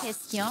bonne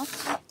question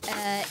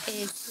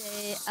et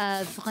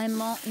c'est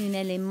vraiment un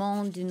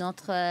élément de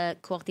notre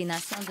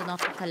coordination, de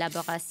notre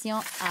collaboration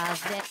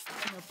avec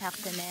nos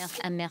partenaires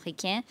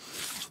américains.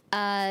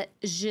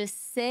 Je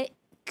sais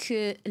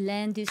que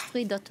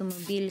l'industrie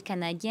d'automobile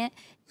canadienne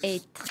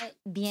est très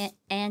bien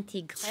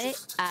intégrée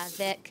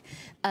avec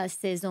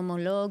ses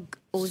homologues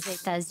aux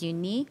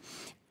États-Unis.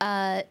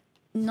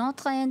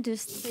 Notre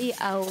industrie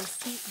a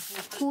aussi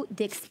beaucoup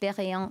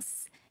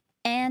d'expérience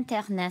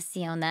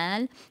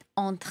internationale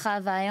en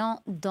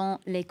travaillant dans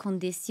les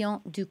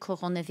conditions du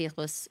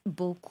coronavirus.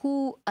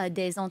 Beaucoup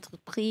des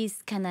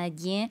entreprises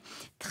canadiennes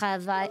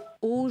travaillent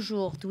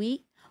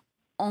aujourd'hui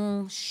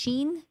en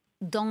Chine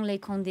dans les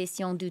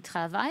conditions du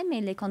travail,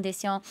 mais les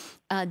conditions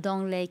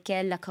dans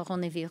lesquelles le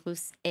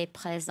coronavirus est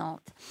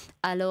présente.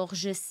 Alors,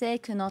 je sais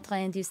que notre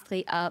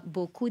industrie a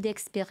beaucoup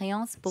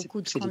d'expérience,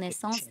 beaucoup de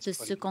connaissances de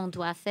ce qu'on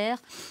doit faire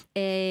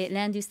et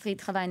l'industrie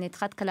travaille en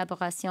étroite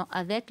collaboration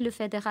avec le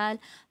fédéral,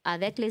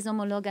 avec les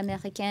homologues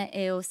américains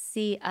et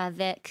aussi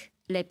avec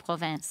les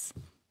provinces.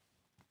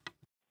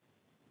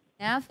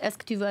 Nav, est-ce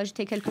que tu veux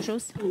ajouter quelque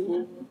chose?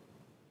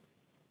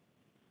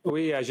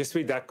 Oui, je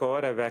suis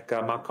d'accord avec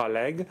ma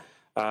collègue.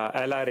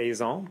 Elle a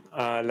raison.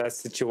 La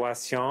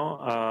situation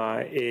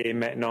est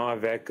maintenant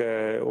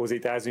aux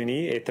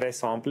États-Unis est très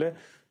simple.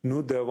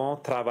 Nous devons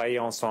travailler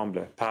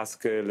ensemble parce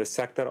que le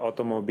secteur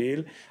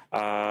automobile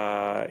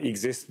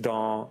existe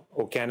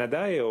au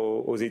Canada et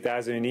aux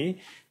États-Unis.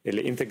 Et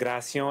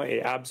l'intégration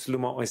est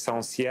absolument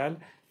essentielle.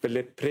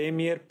 La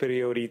première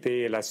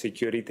priorité est la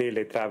sécurité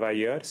des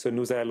travailleurs.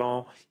 Nous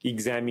allons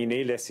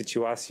examiner la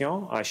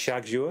situation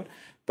chaque jour.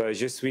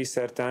 Je suis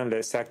certain que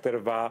le secteur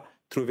va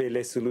trouver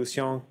les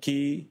solutions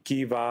qui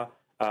va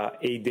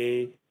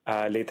aider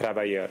les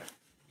travailleurs.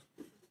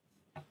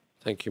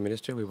 Thank you,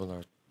 Minister. We will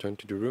now turn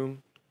to the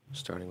room,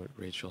 starting with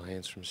Rachel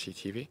Haynes from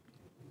CTV.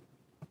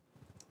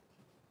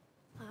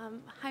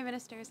 Hi,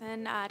 Ministers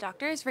and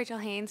Doctors. Rachel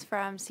Haynes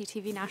from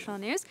CTV National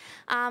News.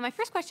 My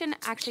first question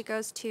actually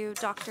goes to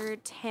Dr.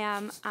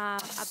 Tam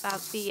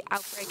about the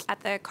outbreak at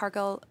the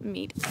Cargill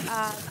meat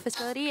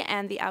facility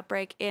and the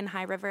outbreak in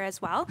High River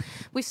as well.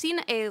 We've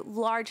seen a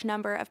large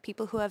number of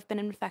people who have been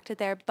infected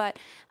there, but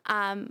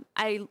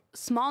a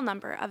small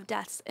number of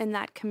deaths in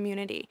that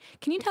community.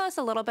 Can you tell us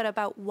a little bit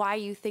about why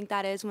you think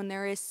that is when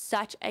there is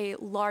such a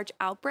large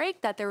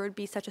outbreak that there would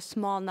be such a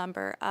small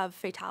number of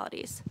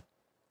fatalities?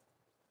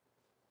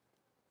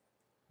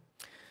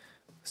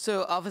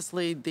 So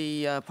obviously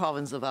the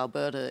province of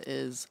Alberta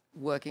is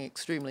working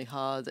extremely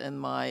hard,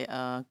 and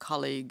my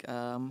colleague,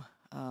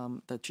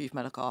 the Chief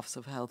Medical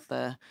Officer of Health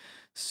there,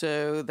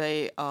 so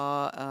they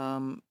are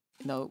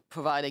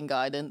providing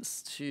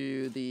guidance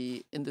to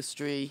the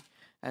industry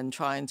and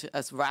trying to,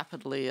 as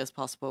rapidly as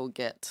possible,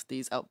 get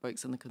these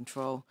outbreaks under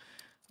control.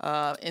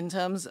 In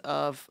terms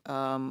of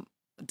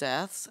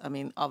deaths, I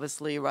mean,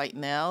 obviously right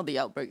now the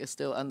outbreak is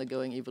still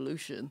undergoing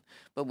evolution,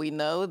 but we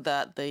know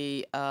that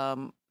the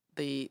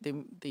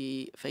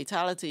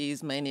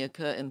fatalities mainly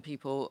occur in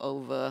people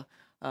over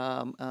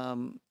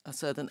a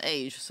certain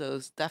age. So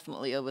it's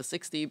definitely over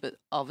 60, but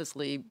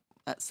obviously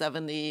at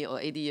 70 or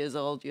 80 years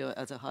old, you're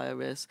at a higher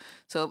risk.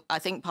 So I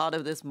think part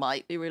of this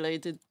might be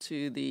related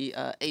to the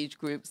age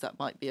groups that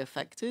might be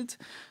affected.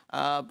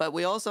 But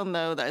we also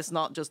know that it's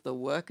not just the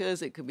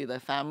workers, it could be their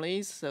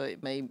families. So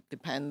it may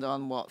depend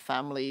on what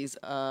families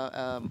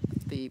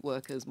the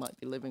workers might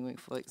be living with,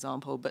 for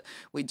example. But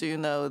we do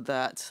know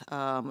that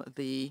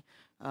the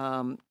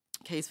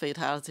case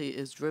fatality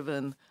is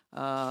driven,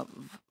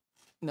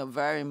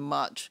 very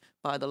much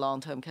by the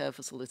long-term care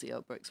facility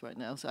outbreaks right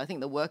now. So I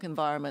think the work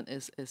environment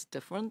is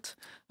different,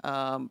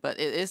 but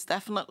it is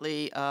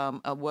definitely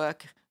a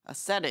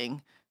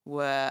setting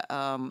where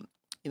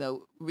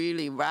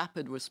really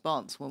rapid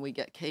response when we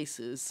get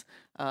cases,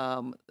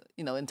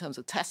 in terms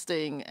of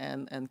testing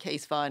and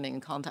case finding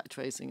and contact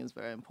tracing is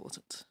very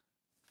important.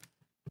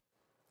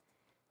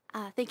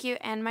 Thank you.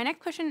 And my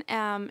next question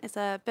is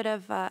a bit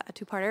of a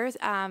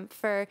two-parter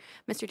for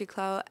Mr.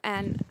 Duclos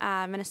and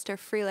Minister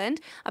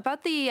Freeland.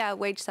 About the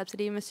wage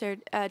subsidy, Mr.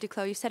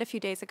 Duclos, you said a few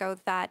days ago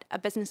that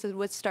businesses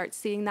would start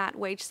seeing that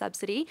wage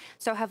subsidy.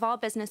 So have all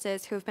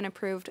businesses who have been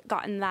approved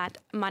gotten that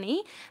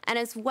money? And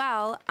as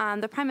well,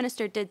 the Prime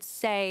Minister did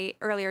say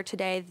earlier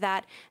today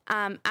that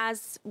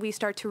as we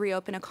start to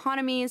reopen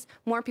economies,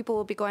 more people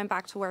will be going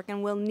back to work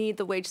and will need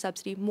the wage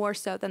subsidy more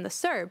so than the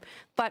CERB.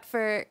 But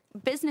for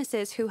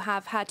businesses who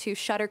have had to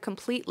shutter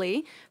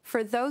completely,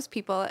 for those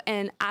people,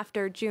 and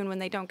after June when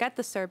they don't get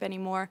the CERB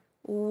anymore,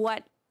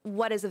 what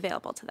is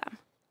available to them?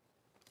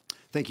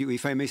 Thank you.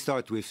 If I may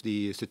start with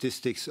the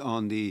statistics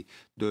on the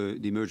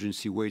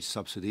emergency wage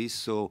subsidies.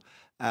 So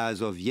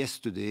as of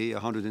yesterday,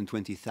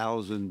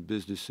 120,000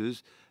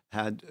 businesses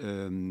had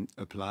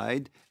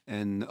applied,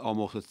 and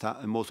almost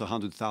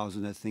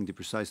 100,000, I think the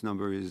precise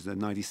number is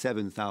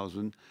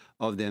 97,000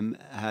 of them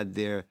had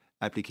their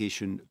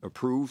application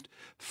approved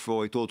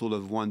for a total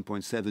of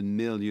 1.7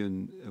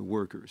 million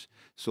workers.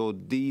 So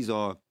these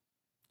are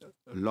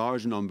a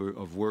large number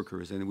of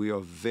workers, and we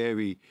are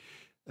very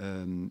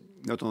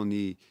not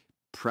only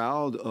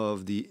proud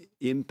of the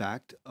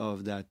impact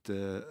of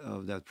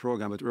that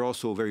program, but we're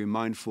also very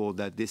mindful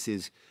that this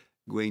is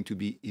going to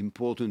be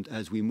important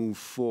as we move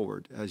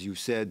forward. As you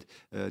said,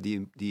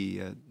 the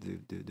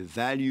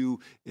value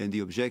and the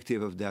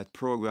objective of that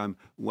program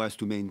was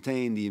to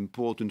maintain the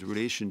important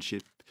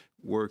relationship,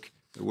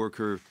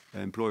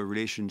 worker-employer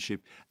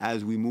relationship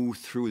as we move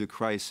through the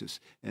crisis.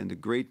 And the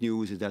great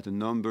news is that a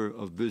number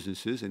of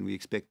businesses, and we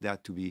expect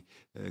that to be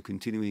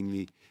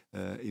continually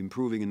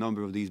improving, a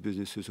number of these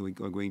businesses are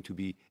going to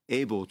be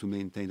able to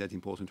maintain that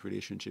important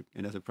relationship.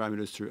 And as the Prime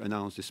Minister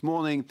announced this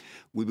morning,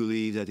 we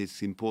believe that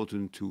it's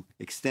important to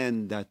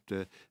extend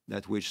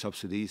that wage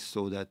subsidies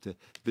so that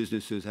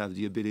businesses have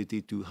the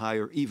ability to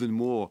hire even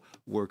more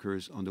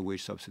workers on the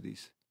wage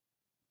subsidies.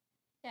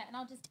 Yeah, and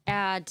I'll just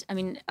add, I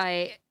mean,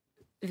 I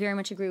very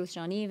much agree with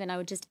Jean-Yves, and I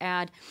would just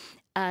add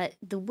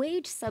the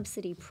wage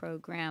subsidy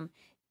program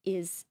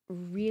is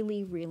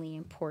really, really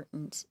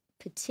important,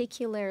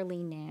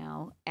 particularly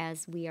now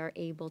as we are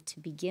able to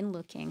begin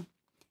looking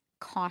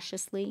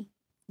cautiously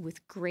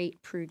with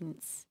great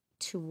prudence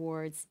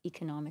towards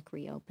economic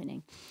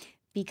reopening,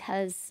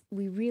 because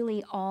we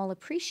really all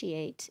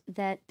appreciate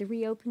that the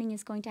reopening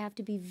is going to have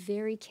to be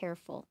very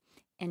careful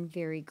and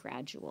very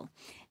gradual.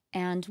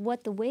 And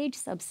what the wage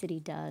subsidy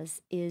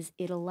does is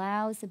it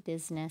allows a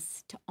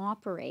business to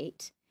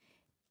operate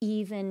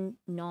even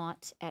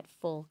not at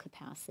full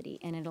capacity.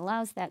 And it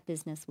allows that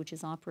business, which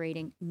is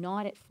operating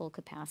not at full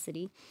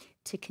capacity,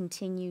 to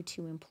continue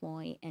to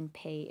employ and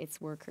pay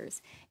its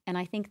workers. And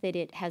I think that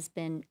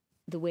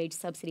the wage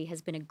subsidy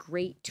has been a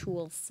great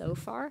tool so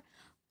far.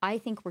 I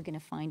think we're going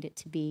to find it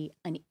to be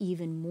an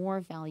even more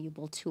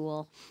valuable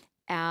tool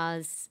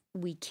as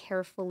we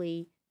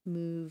carefully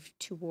move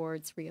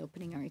towards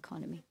reopening our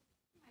economy.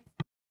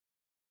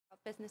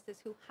 Businesses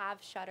who have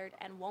shuttered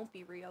and won't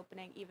be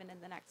reopening even in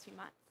the next few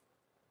months?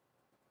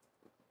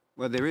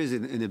 Well, there is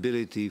an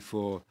ability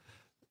for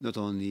not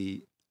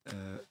only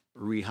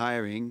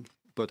rehiring,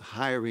 but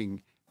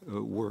hiring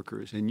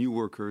workers, and new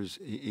workers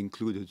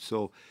included.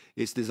 So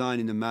it's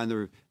designed in a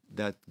manner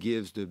that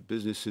gives the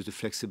businesses the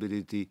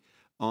flexibility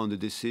on the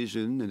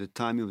decision and the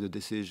timing of the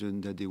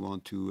decision that they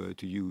want to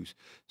use.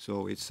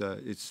 So it's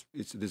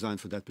designed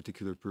for that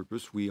particular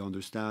purpose. We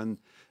understand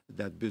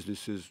that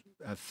businesses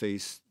have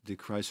faced the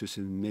crisis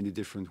in many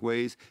different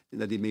ways,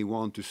 and that they may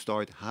want to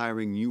start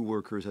hiring new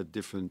workers at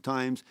different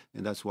times,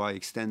 and that's why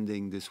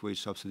extending this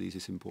wage subsidies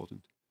is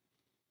important.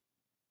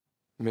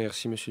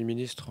 Merci, Monsieur le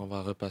Ministre. On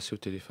va repasser au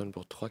téléphone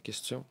pour 3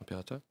 questions.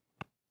 Opérateur.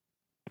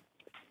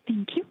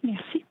 Thank you.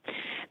 Merci.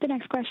 The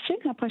next question,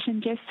 la prochaine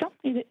question,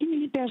 est de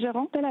Émilie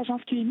Bergeron de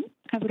l'agence QMI.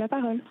 À vous la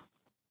parole.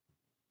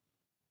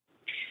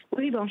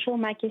 Oui, bonjour.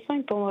 Ma question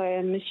est pour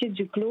M.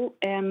 Duclos.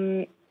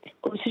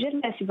 Au sujet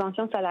de la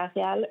subvention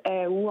salariale,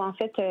 où en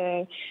fait,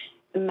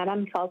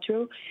 Mme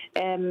Qualtrough,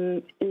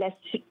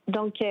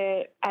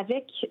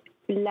 avec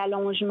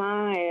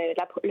l'allongement,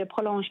 le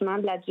prolongement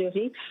de la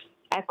durée,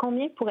 à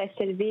combien pourrait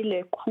s'élever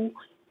le coût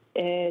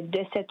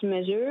de cette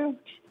mesure?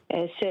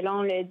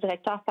 Selon le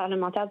directeur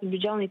parlementaire du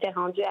budget, on était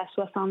rendu à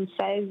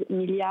 76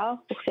 milliards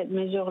pour cette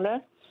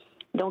mesure-là.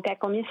 Donc, à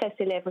combien ça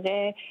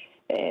s'élèverait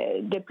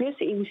de plus?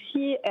 Et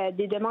aussi,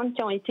 des demandes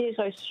qui ont été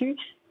reçues,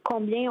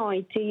 combien ont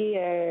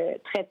été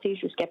traitées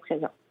jusqu'à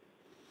présent?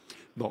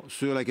 Bon,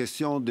 sur la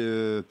question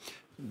des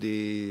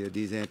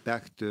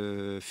impacts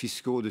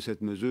fiscaux de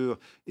cette mesure,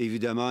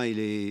 évidemment,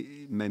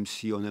 même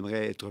si on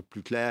aimerait être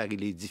plus clair,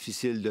 il est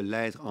difficile de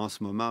l'être en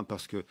ce moment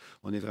parce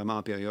qu'on est vraiment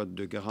en période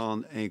de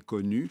grande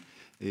inconnue.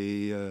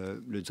 Et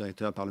le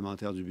directeur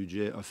parlementaire du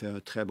budget a fait un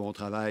très bon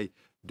travail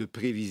de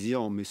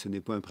prévision, mais ce n'est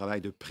pas un travail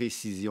de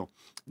précision.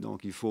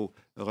 Donc, il faut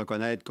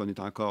reconnaître qu'on est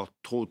encore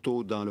trop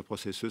tôt dans le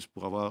processus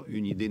pour avoir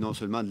une idée non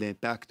seulement de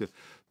l'impact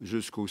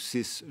jusqu'au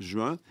 6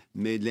 juin,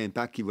 mais de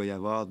l'impact qu'il va y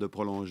avoir de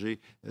prolonger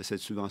cette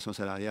subvention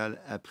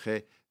salariale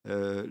après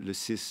le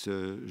 6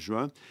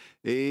 juin.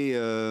 Et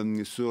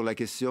sur la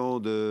question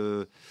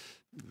de...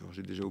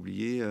 J'ai déjà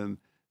oublié.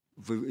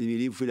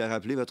 Émilie, vous pouvez la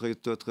rappeler,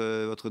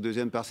 votre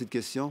deuxième partie de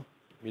question?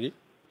 Émilie?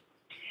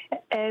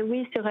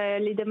 Oui, sur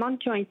les demandes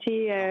qui ont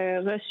été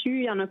reçues,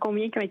 il y en a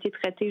combien qui ont été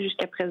traitées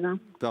jusqu'à présent?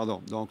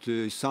 Pardon. Donc,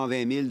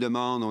 120 000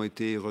 demandes ont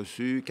été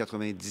reçues,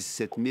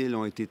 97 000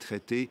 ont été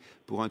traitées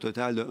pour un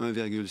total de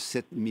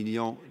 1,7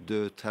 million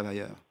de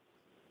travailleurs.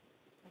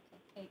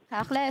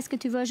 Carla, est-ce que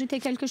tu veux ajouter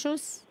quelque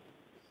chose?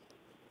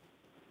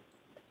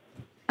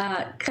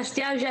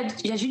 Chrystia,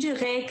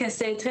 j'ajouterais que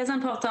c'est très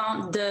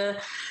important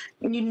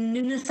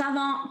nous ne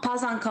savons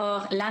pas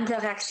encore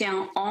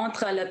l'interaction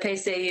entre le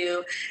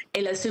PCU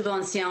et la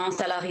subvention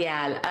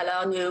salariale.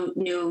 Alors,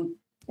 nous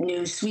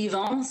nous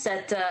suivons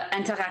cette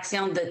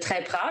interaction de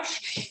très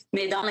proche,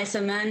 mais dans les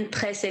semaines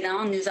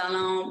précédentes, nous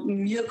allons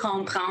mieux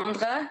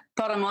comprendre,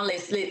 probablement les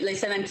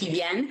semaines qui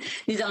viennent,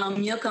 nous allons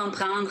mieux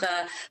comprendre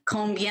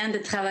combien de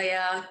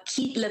travailleurs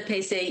quittent le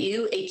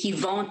PCU et qui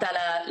vont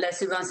à la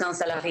subvention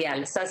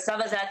salariale. Ça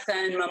va être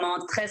un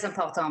moment très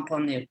important pour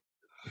nous.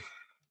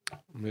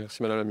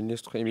 Merci, Madame la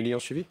Ministre. Émilie, en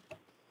suivi?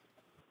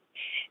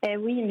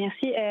 Oui,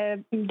 merci.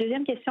 Une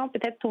deuxième question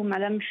peut-être pour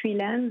Madame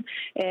Freeland.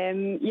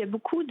 Il y a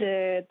beaucoup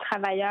de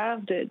travailleurs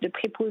de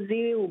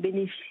préposés aux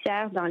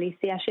bénéficiaires dans les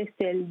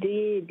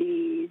CHSLD,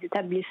 des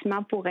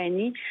établissements pour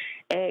aînés,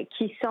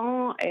 qui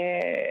sont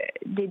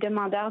des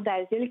demandeurs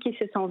d'asile qui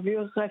se sont vus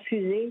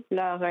refuser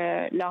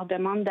leur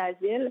demande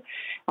d'asile.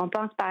 On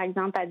pense par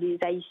exemple à des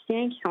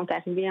Haïtiens qui sont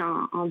arrivés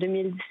en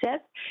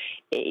 2017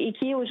 et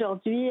qui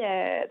aujourd'hui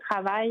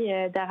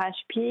travaillent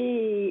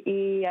d'arrache-pied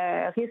et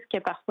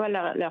risquent parfois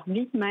leur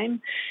vie même.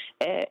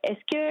 Est-ce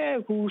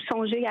que vous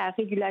songez à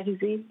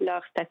régulariser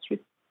leur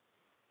statut?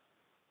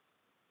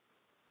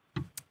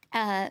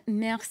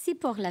 Merci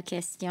pour la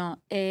question.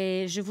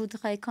 Et je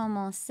voudrais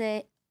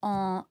commencer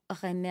en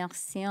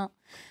remerciant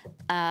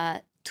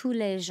tous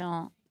les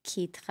gens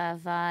qui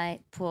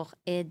travaillent pour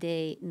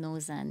aider nos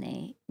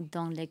aînés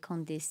dans les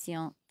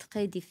conditions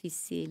très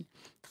difficiles,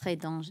 très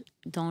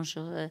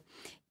dangereuses.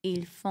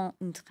 Ils font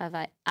un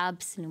travail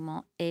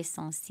absolument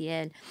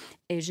essentiel.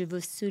 Et je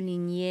veux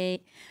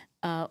souligner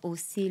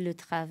aussi le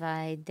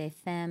travail des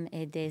femmes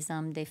et des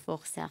hommes des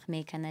forces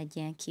armées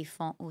canadiennes qui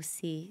font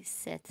aussi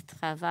ce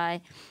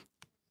travail.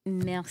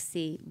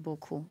 Merci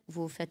beaucoup.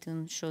 Vous faites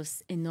une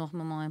chose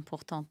énormément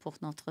importante pour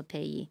notre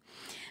pays.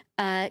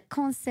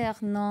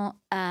 Concernant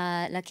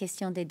la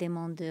question des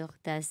demandeurs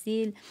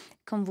d'asile,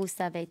 comme vous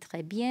savez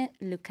très bien,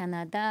 le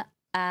Canada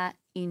a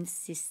un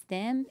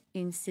système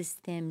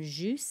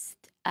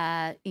juste,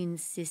 un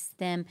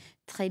système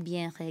très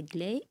bien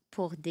réglé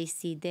pour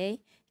décider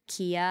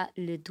qui a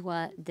le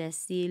droit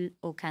d'asile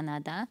au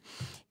Canada.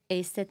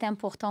 Et c'est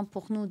important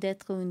pour nous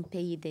d'être un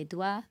pays des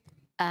droits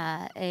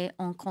et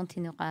on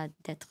continuera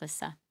d'être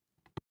ça.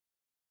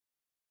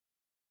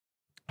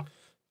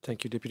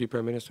 Thank you, Deputy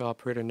Prime Minister.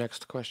 Operator,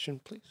 next question,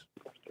 please.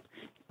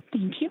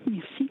 Thank you.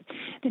 Merci.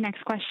 The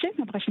next question,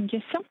 la prochaine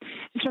question,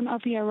 is from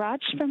Althea Raj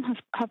from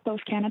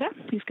HuffPost Canada.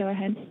 Please go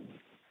ahead.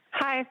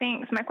 Hi,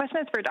 thanks. My question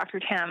is for Dr.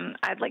 Tam.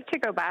 I'd like to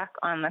go back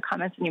on the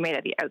comments you made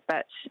at the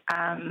outset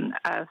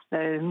of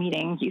the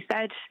meeting. You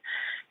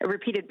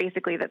repeated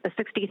basically that the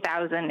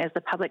 60,000 is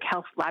the public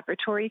health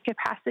laboratory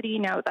capacity.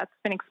 Now, that's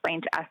been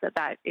explained to us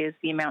that is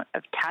the amount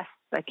of tests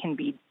that can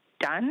be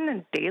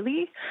done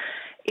daily.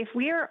 If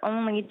we are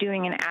only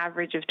doing an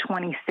average of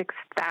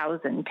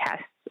 26,000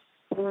 tests,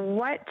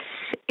 what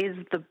is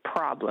the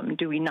problem?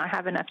 Do we not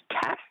have enough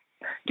tests?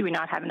 Do we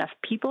not have enough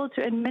people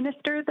to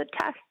administer the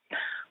tests?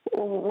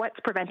 What's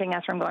preventing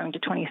us from going to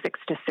 26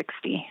 to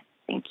 60?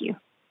 Thank you.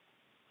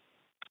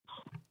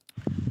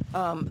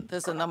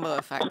 There's a number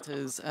of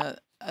factors.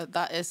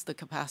 That is the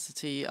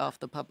capacity of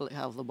the public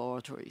health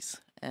laboratories.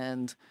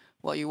 And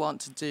what you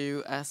want to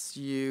do as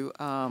you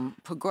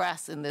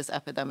progress in this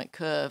epidemic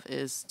curve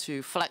is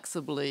to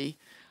flexibly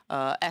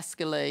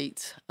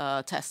escalate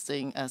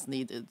testing as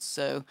needed.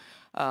 So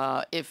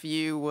if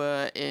you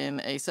were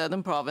in a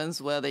certain province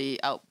where the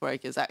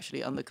outbreak is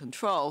actually under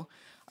control,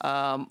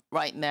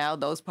 right now,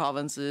 those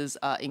provinces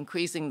are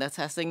increasing their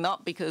testing,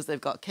 not because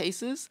they've got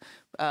cases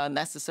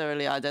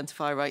necessarily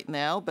identified right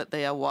now, but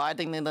they are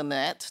widening the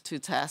net to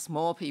test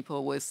more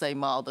people with, say,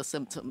 milder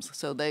symptoms.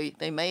 So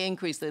they may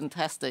increase the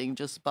testing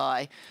just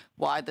by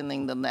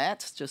widening the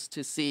net, just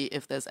to see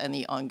if there's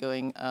any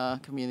ongoing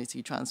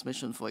community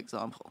transmission, for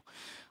example.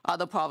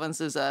 Other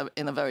provinces are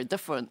in a very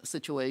different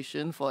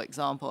situation. For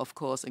example, of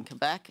course, in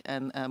Quebec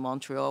and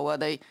Montreal, where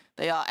they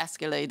are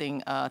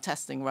escalating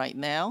testing right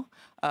now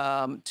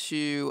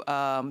to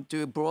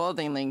do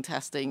broadening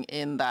testing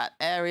in that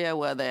area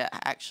where they're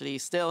actually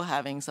still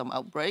having some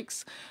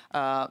outbreaks,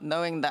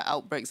 knowing that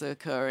outbreaks are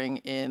occurring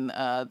in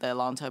their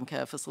long-term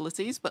care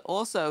facilities, but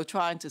also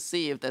trying to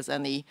see if there's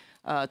any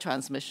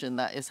transmission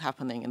that is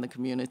happening in the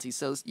community.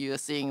 So you're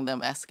seeing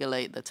them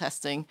escalate the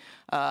testing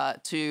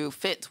to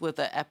fit with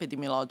the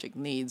epidemiologic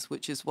needs,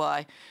 which is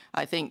why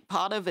I think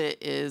part of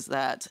it is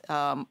that,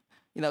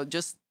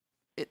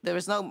 there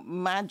is no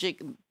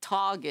magic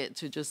target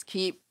to just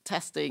keep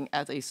testing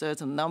at a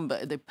certain number.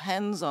 It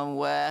depends on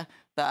where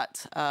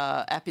that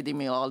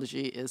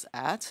epidemiology is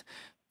at.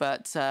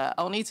 But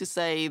only to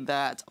say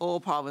that all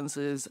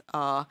provinces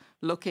are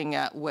looking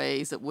at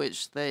ways at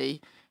which they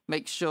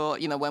make sure,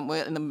 when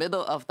we're in the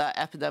middle of that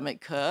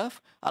epidemic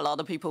curve, a lot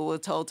of people were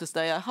told to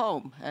stay at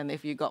home. And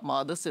if you got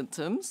milder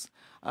symptoms,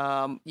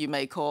 you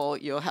may call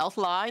your health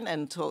line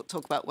and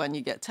talk about when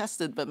you get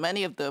tested. But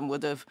many of them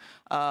would have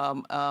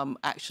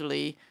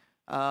actually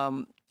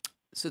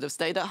sort of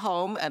stayed at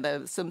home, and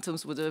their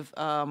symptoms would have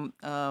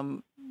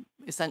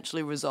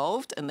essentially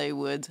resolved, and they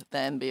would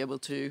then be able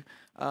to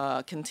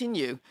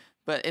continue.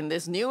 But in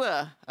this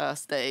newer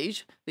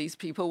stage, these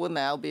people will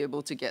now be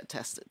able to get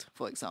tested,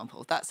 for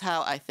example. That's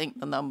how I think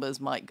the numbers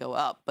might go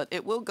up, but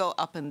it will go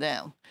up and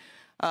down.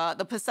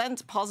 The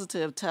percent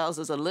positive tells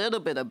us a little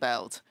bit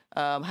about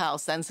how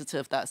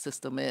sensitive that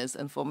system is.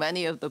 And for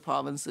many of the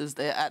provinces,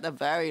 they're at a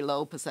very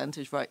low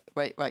percentage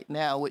rate right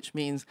now, which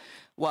means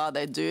while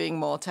they're doing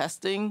more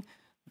testing,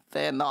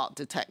 they're not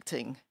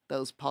detecting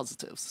those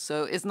positives.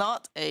 So it's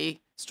not a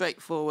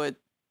straightforward,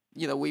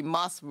 we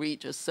must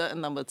reach a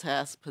certain number of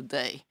tests per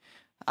day.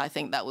 I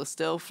think that will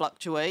still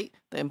fluctuate.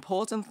 The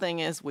important thing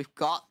is we've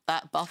got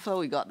that buffer,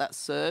 we got that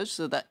surge,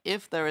 so that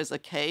if there is a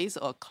case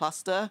or a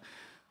cluster,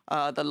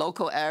 the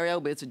local area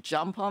will be able to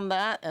jump on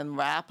that and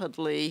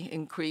rapidly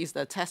increase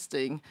their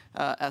testing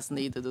as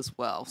needed as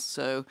well.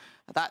 So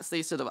that's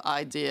the sort of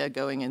idea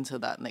going into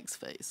that next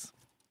phase.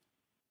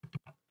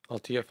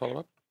 Altia,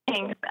 follow-up?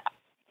 Thanks.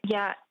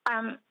 Yeah.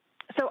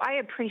 So I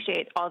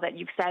appreciate all that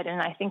you've said,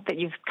 and I think that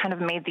you've kind of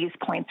made these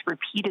points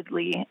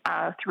repeatedly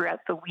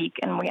throughout the week,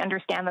 and we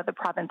understand that the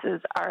provinces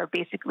are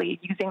basically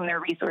using their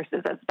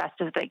resources as best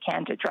as they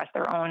can to address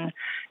their own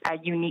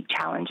unique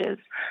challenges.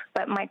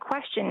 But my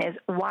question is,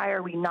 why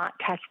are we not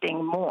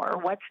testing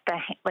more?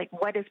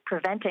 What is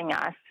preventing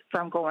us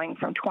from going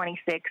from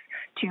 26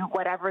 to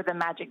whatever the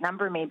magic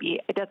number may be?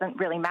 It doesn't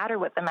really matter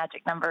what the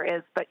magic number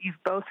is, but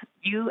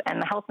you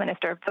and the health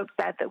minister have both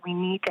said that we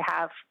need to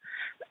have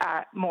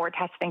more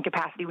testing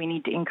capacity. We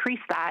need to increase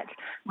that.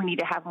 We need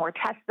to have more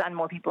tests done.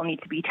 More people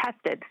need to be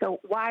tested. So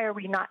why are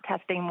we not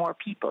testing more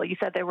people? You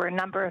said there were a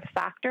number of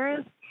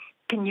factors.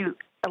 Can you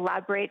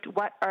elaborate?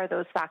 What are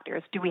those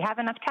factors? Do we have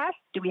enough tests?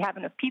 Do we have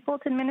enough people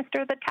to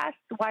administer the tests?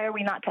 Why are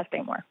we not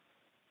testing more?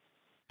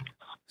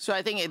 So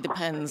I think it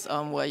depends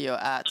on where you're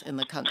at in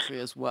the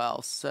country as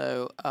well.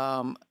 So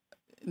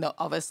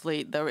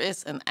obviously, there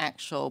is an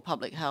actual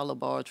public health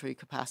laboratory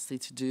capacity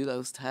to do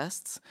those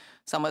tests.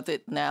 Some of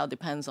it now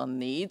depends on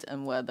need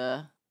and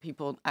whether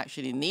people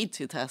actually need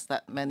to test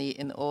that many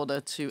in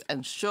order to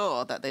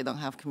ensure that they don't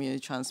have community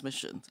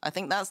transmission. I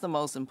think that's the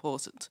most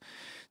important.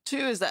 Two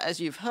is that, as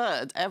you've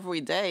heard,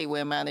 every day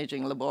we're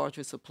managing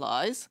laboratory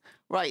supplies.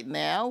 Right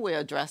now, we're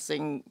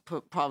addressing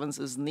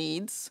provinces'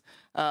 needs,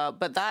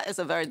 but that is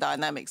a very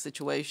dynamic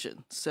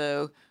situation.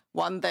 So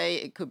one day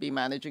it could be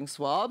managing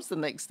swabs, the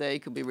next day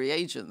it could be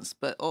reagents.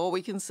 But all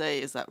we can say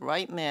is that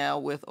right now,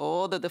 with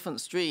all the different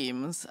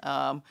streams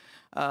of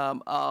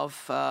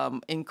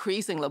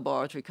increasing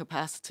laboratory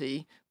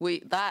capacity,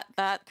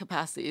 that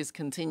capacity is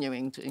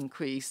continuing to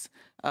increase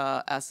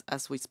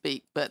as we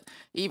speak. But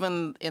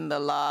even in the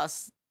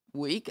last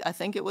week, I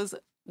think it was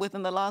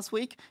within the last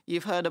week,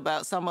 you've heard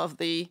about some of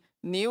the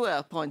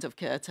newer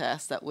point-of-care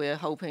tests that we're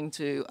hoping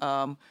to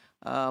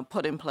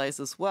put in place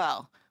as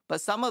well. But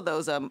some of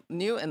those are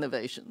new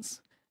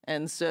innovations.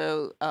 And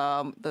so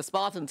the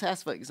Spartan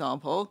test, for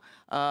example,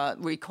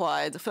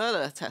 required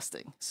further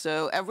testing.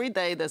 So every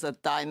day there's a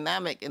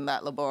dynamic in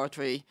that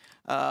laboratory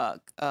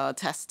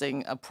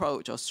testing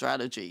approach or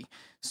strategy.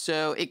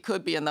 So it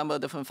could be a number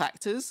of different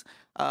factors.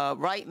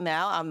 Right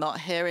now, I'm not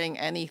hearing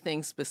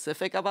anything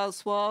specific about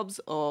swabs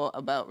or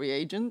about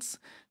reagents.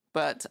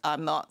 But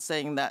I'm not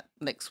saying that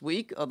next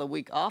week or the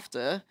week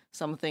after,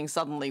 something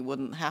suddenly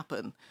wouldn't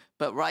happen.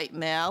 But right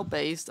now,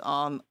 based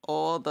on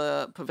all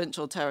the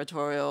provincial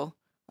territorial,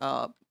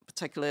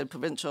 particularly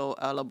provincial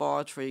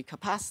laboratory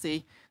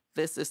capacity,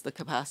 this is the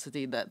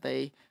capacity that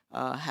they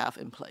have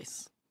in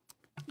place.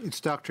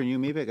 It's Dr. Njoo.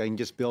 Maybe I can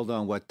just build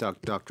on what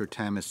Dr.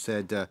 Tam has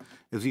said.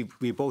 As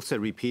we both said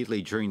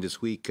repeatedly during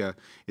this week,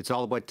 it's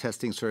all about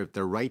testing sort of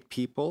the right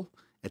people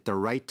at the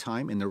right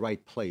time in the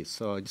right place.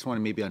 So I just want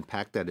to maybe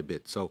unpack that a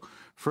bit. So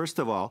first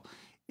of all,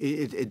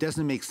 it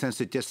doesn't make sense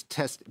to just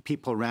test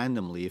people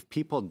randomly. If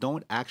people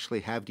don't actually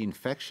have the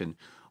infection,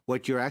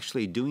 what you're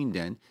actually doing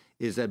then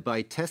is that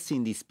by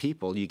testing these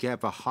people, you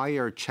have a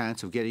higher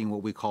chance of getting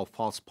what we call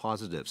false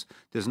positives.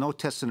 There's no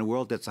test in the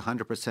world that's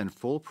 100%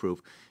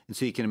 foolproof. And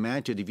so you can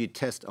imagine if you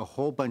test a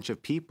whole bunch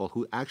of people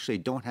who actually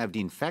don't have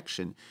the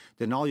infection,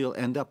 then all you'll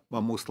end up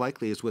most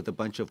likely is with a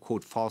bunch of,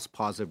 quote, false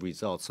positive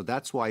results. So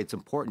that's why it's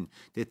important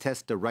to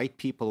test the right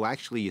people who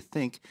actually you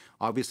think,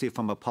 obviously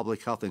from a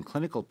public health and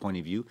clinical point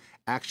of view,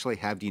 actually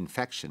have the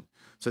infection.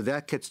 So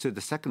that gets to the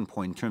second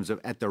point in terms of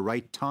at the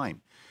right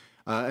time.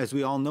 As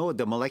we all know,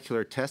 the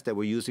molecular test that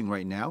we're using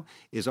right now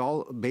is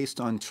all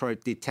based on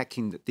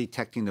detecting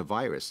the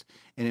virus.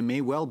 And it may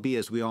well be,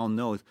 as we all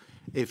know,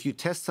 if you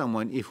test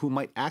someone who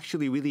might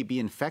actually really be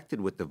infected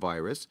with the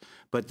virus,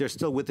 but they're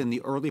still within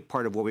the early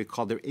part of what we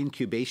call their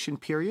incubation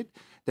period,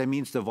 that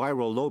means the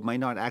viral load might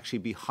not actually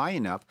be high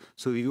enough.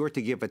 So if you were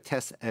to give a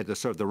test at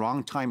sort of the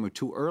wrong time or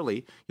too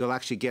early, you'll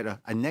actually get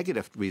a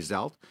negative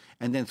result.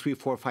 And then 3,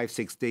 4, 5,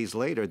 6 days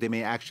later, they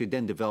may actually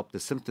then develop the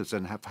symptoms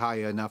and have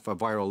high enough a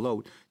viral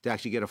load to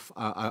actually get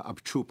a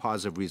true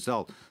positive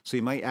result. So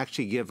you might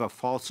actually give a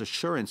false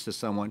assurance to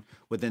someone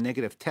with a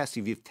negative test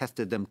if you've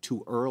tested them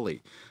too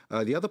early.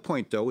 The other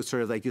point, though, is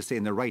sort of like you say,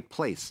 in the right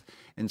place.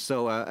 And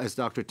so, as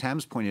Dr.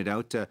 Tam's pointed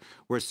out,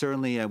 we're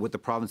certainly, with the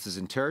provinces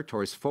and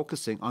territories,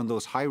 focusing on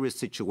those high-risk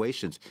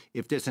situations.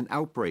 If there's an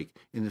outbreak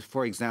in,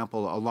 for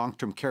example, a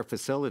long-term care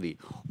facility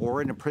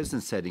or in a prison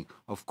setting,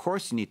 of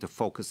course you need to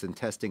focus in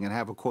testing and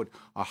have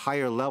a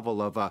higher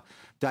level of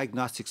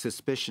diagnostic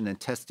suspicion and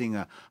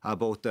testing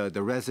both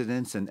the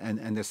residents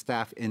and the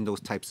staff in those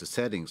types of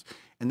settings.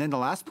 And then the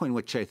last point,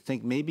 which I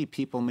think maybe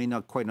people may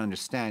not quite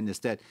understand, is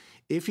that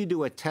if you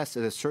do a test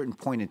at a certain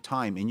point in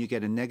time and you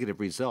get a negative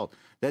result,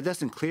 that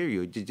doesn't clear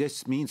you. It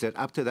just means that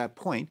up to that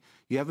point,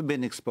 you haven't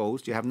been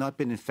exposed, you have not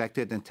been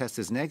infected, and test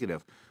is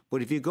negative.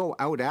 But if you go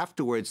out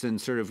afterwards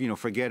and sort of,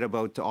 forget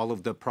about all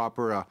of the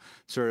proper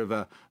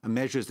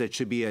measures that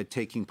should be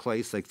taking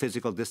place, like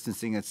physical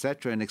distancing, et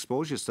cetera, and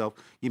expose yourself,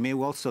 you may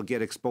well still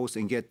get exposed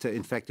and get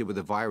infected with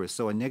the virus.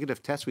 So a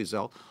negative test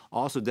result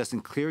also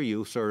doesn't clear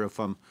you sort of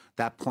from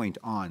that point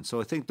on.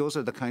 So I think those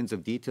are the kinds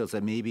of details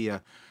that maybe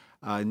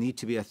need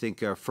to be, I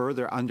think,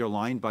 further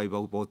underlined by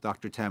both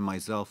Dr. Tam and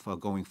myself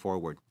going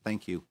forward.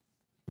 Thank you.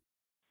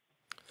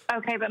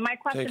 Okay, but my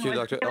question Thank you,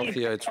 was Dr. really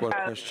Althea. It's one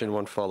about... question,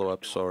 one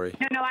follow-up. Sorry.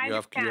 No, I you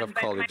understand, have but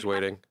colleagues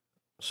waiting.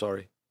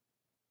 Sorry.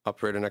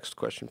 Operator, next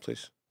question,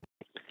 please.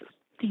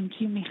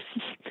 Thank you,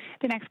 merci.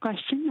 The next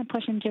question, la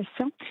prochaine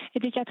question, est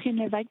de Catherine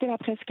Lévesque de la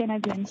presse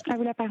canadienne. À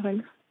vous la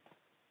parole.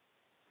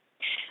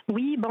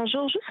 Oui,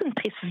 bonjour. Juste une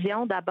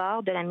précision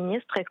d'abord de la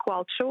ministre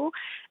Qualtrough.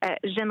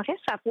 J'aimerais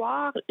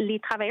savoir, les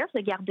travailleurs de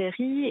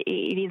garderie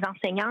et les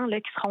enseignants là,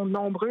 qui seront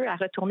nombreux à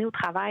retourner au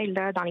travail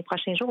là, dans les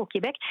prochains jours au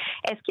Québec,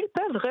 est-ce qu'ils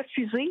peuvent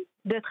refuser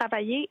de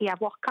travailler et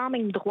avoir quand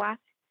même droit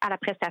à la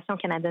prestation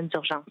canadienne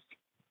d'urgence?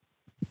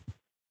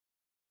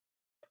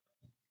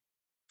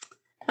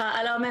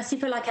 Alors, merci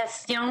pour la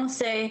question.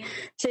 C'est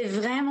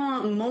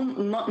vraiment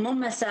mon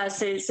message,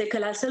 c'est que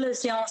la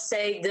solution,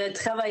 c'est de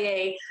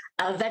travailler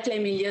avec les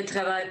milieux de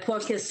travail pour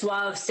qu'ils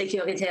soient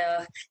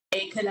sécuritaires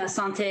et que la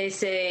santé,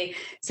 c'est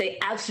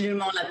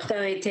absolument la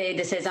priorité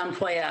de ces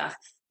employeurs.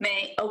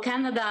 Mais au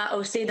Canada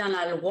aussi, dans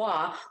la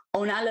loi,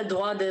 on a le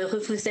droit de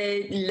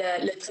refuser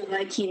le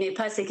travail qui n'est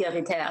pas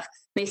sécuritaire.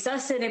 Mais ça,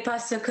 ce n'est pas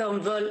ce qu'on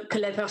veut que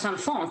les personnes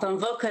font. On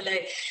veut que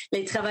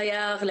les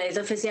travailleurs, les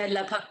officiers de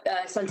la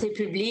santé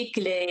publique,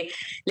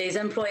 les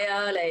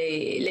employeurs,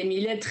 les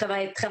milieux de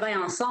travail travaillent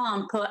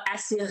ensemble pour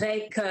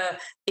assurer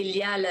qu'il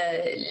y a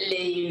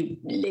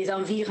les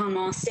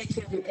environnements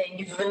sécuritaires.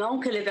 Nous voulons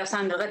que les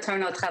personnes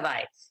retournent au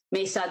travail,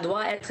 mais ça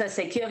doit être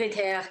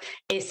sécuritaire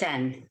et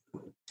sain.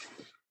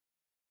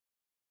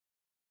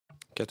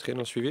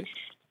 Catherine, en suivi?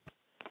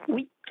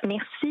 Oui.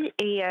 Merci.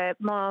 Et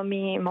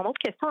mon autre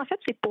question, en fait,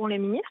 c'est pour le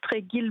ministre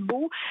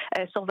Guilbeault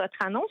sur votre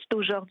annonce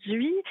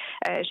d'aujourd'hui.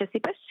 Je ne sais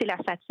pas si c'est la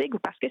fatigue ou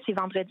parce que c'est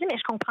vendredi, mais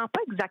je ne comprends pas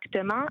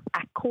exactement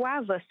à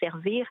quoi va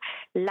servir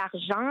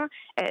l'argent.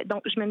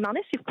 Donc, je me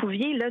demandais si vous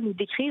pouviez là, nous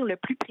décrire le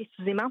plus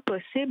précisément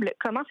possible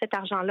comment cet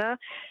argent-là,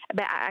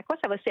 à quoi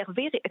ça va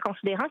servir,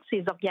 considérant que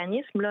ces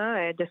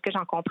organismes-là, de ce que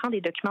j'en comprends,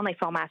 des documents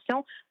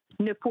d'information,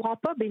 ne pourront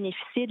pas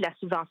bénéficier de la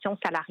subvention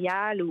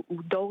salariale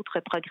ou d'autres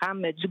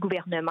programmes du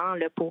gouvernement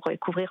là, pour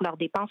couvrir leurs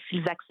dépenses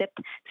s'ils acceptent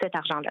cet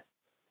argent-là.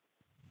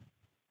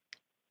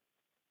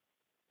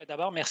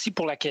 D'abord, merci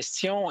pour la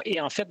question. Et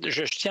en fait,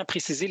 je tiens à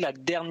préciser la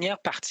dernière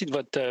partie de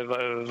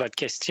votre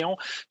question.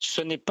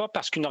 Ce n'est pas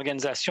parce qu'une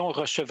organisation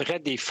recevrait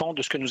des fonds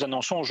de ce que nous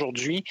annonçons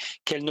aujourd'hui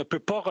qu'elle ne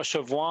peut pas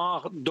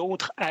recevoir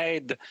d'autres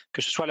aides,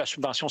 que ce soit la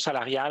subvention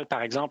salariale,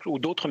 par exemple, ou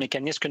d'autres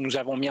mécanismes que nous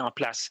avons mis en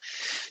place.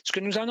 Ce que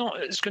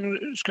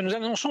nous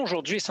annonçons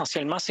aujourd'hui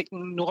essentiellement, c'est que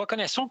nous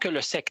reconnaissons que le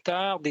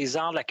secteur des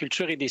arts, de la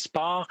culture et des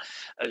sports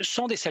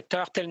sont des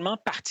secteurs tellement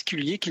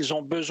particuliers qu'ils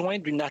ont besoin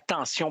d'une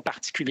attention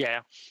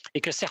particulière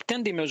et que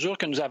certaines des mesures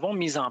que nous avons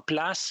mises en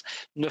place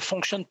ne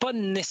fonctionnent pas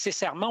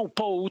nécessairement ou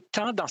pas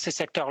autant dans ces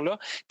secteurs-là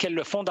qu'elles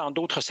le font dans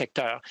d'autres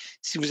secteurs.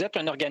 Si vous êtes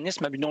un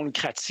organisme à but non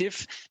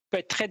lucratif, il peut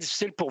être très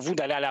difficile pour vous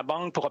d'aller à la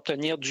banque pour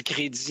obtenir du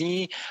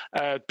crédit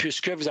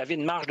puisque vous avez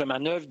une marge de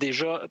manœuvre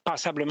déjà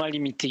passablement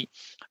limitée.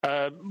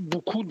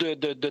 Beaucoup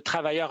de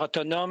travailleurs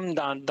autonomes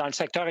dans le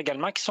secteur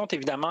également qui sont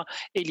évidemment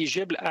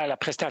éligibles à la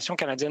prestation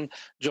canadienne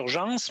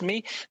d'urgence.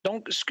 Mais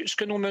donc, ce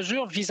que nos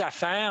mesures visent à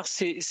faire,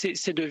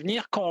 c'est de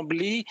venir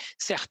combler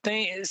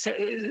certains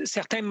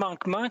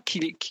manquements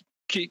qui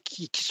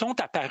sont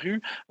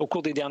apparus au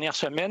cours des dernières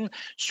semaines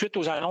suite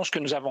aux annonces que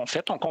nous avons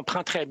faites. On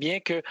comprend très bien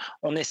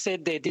qu'on essaie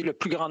d'aider le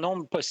plus grand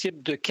nombre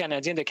possible de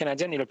Canadiens, de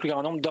Canadiennes et le plus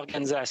grand nombre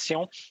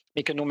d'organisations,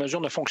 mais que nos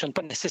mesures ne fonctionnent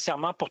pas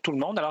nécessairement pour tout le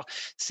monde. Alors,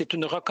 c'est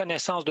une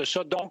reconnaissance de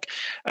ça. Donc,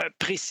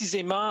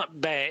 précisément,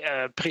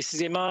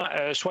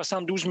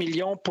 72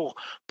 millions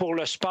pour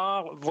le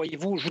sport.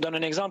 Voyez-vous, je vous donne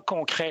un exemple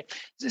concret.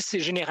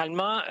 C'est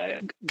généralement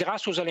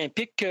grâce aux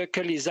Olympiques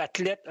que les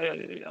athlètes,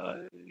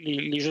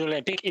 les Jeux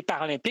olympiques et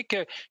paralympiques,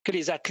 que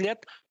les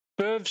athlètes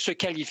peuvent se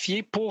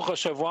qualifier pour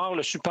recevoir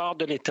le support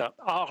de l'État.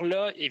 Or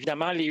là,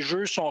 évidemment, les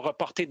Jeux sont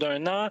reportés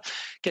d'un an.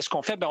 Qu'est-ce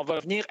qu'on fait? Bien, on va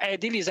venir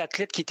aider les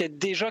athlètes qui étaient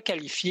déjà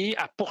qualifiés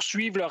à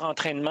poursuivre leur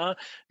entraînement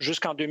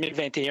jusqu'en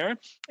 2021.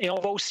 Et on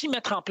va aussi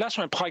mettre en place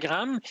un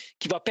programme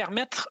qui va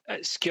permettre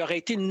ce qui aurait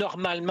été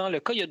normalement le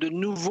cas. Il y a de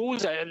nouveaux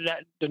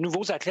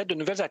athlètes, de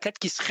nouvelles athlètes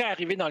qui seraient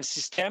arrivés dans le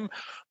système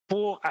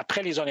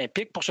après les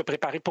Olympiques pour se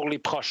préparer pour les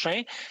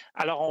prochains.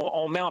 Alors,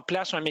 on met en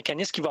place un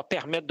mécanisme qui va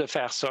permettre de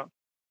faire ça.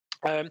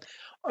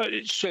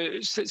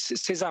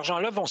 Ces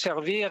argents-là vont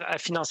servir à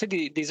financer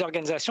des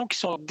organisations qui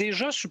sont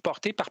déjà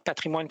supportées par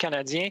Patrimoine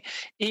canadien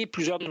et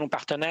plusieurs de nos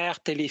partenaires,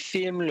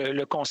 Téléfilm,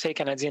 le Conseil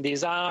canadien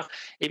des arts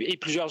et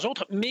plusieurs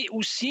autres, mais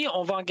aussi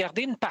on va en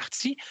garder une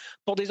partie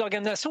pour des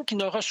organisations qui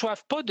ne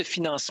reçoivent pas de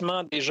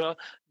financement déjà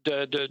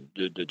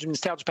du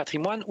ministère du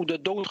Patrimoine ou de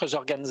d'autres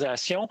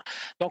organisations.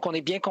 Donc, on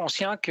est bien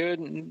conscient que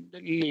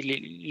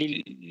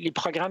les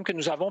programmes que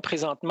nous avons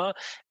présentement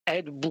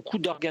aident beaucoup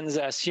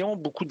d'organisations,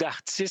 beaucoup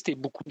d'artistes et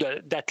beaucoup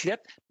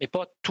d'athlètes, mais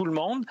pas tout le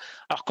monde.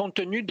 Alors, compte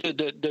tenu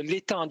de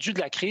l'étendue de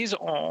la crise,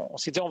 on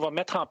s'est dit on va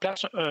mettre en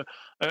place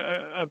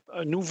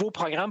un nouveau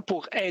programme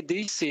pour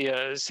aider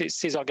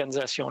ces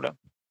organisations-là.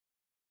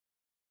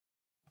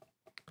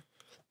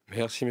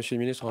 Merci, Monsieur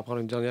le ministre. On va prendre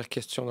une dernière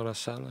question dans la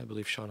salle. I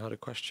believe Sean had a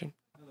question.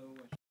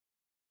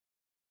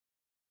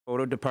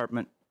 Photo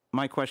Department.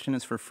 My question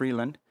is for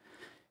Freeland.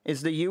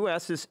 Is the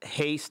U.S.'s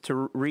haste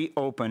to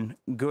reopen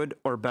good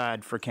or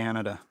bad for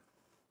Canada?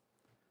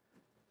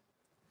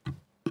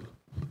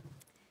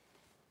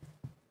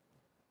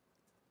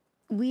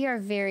 We are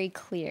very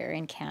clear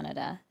in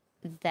Canada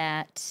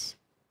that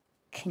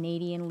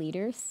Canadian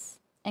leaders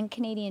and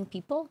Canadian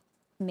people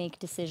make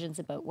decisions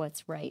about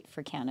what's right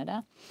for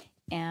Canada.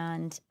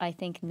 And I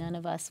think none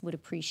of us would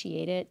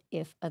appreciate it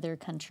if other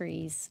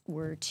countries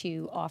were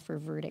to offer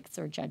verdicts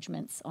or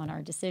judgments on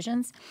our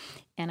decisions.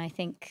 And I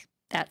think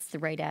that's the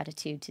right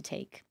attitude to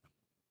take.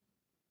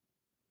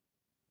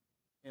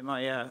 And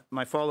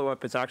my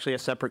follow-up is actually a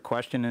separate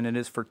question, and it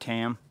is for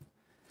Tam.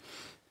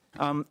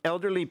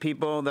 Elderly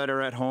people that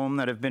are at home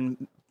that have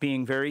been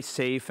being very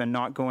safe and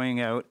not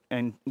going out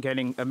and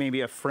getting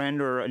maybe a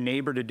friend or a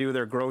neighbor to do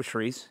their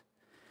groceries,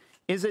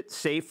 is it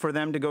safe for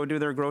them to go do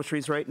their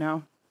groceries right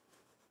now?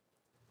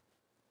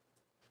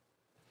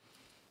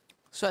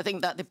 So I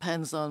think that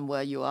depends on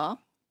where you are,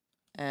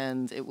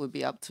 and it would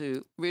be up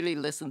to really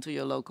listen to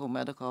your local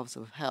medical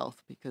officer of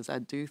health, because I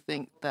do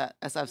think that,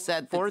 as I've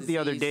said, Ford the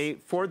other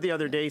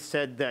day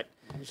said that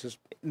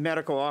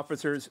medical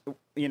officers,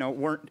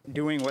 weren't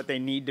doing what they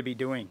need to be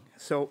doing.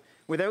 So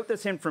without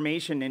this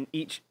information in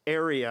each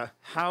area,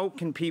 how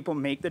can people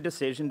make the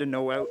decision to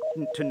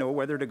know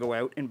whether to go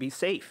out and be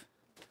safe?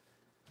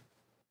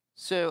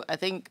 So I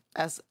think,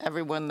 as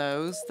everyone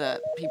knows, that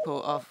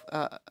people of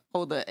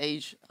older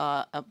age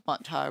are at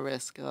much higher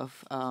risk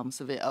of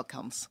severe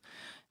outcomes.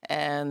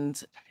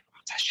 And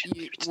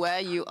where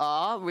you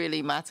are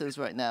really matters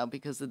right now,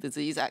 because the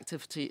disease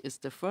activity is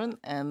different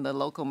and the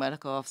local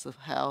medical officer of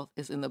health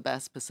is in the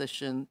best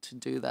position to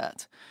do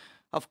that.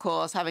 Of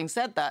course, having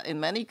said that, in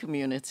many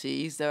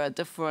communities, there are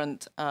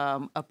different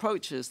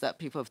approaches that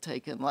people have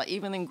taken. Like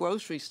even in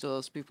grocery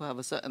stores, people have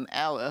a certain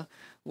hour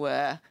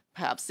where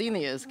perhaps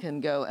seniors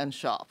can go and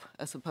shop,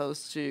 as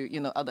opposed to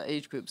other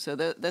age groups. So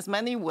there's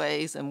many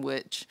ways in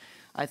which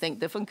I think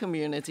different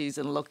communities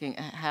are looking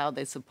at how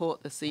they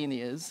support the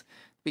seniors,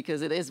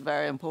 because it is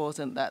very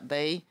important that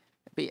they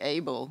be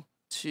able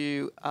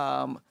to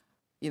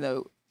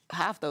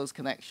have those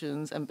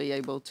connections and be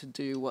able to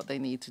do what they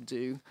need to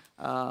do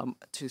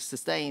to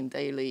sustain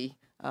daily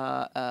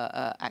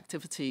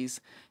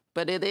activities.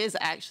 But it is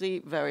actually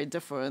very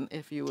different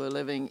if you were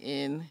living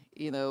in,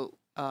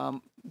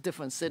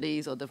 different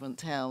cities or different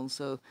towns.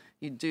 So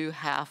you do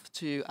have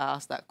to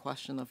ask that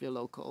question of your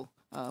local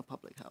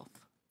public health.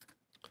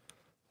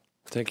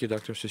 Thank you,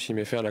 Doctor. Ceci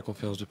met fin à la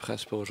conférence de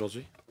presse pour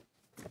aujourd'hui.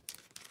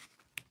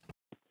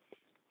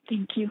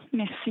 Thank you.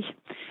 Merci.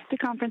 The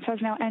conference has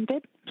now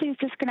ended. Please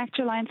disconnect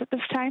your lines at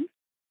this time.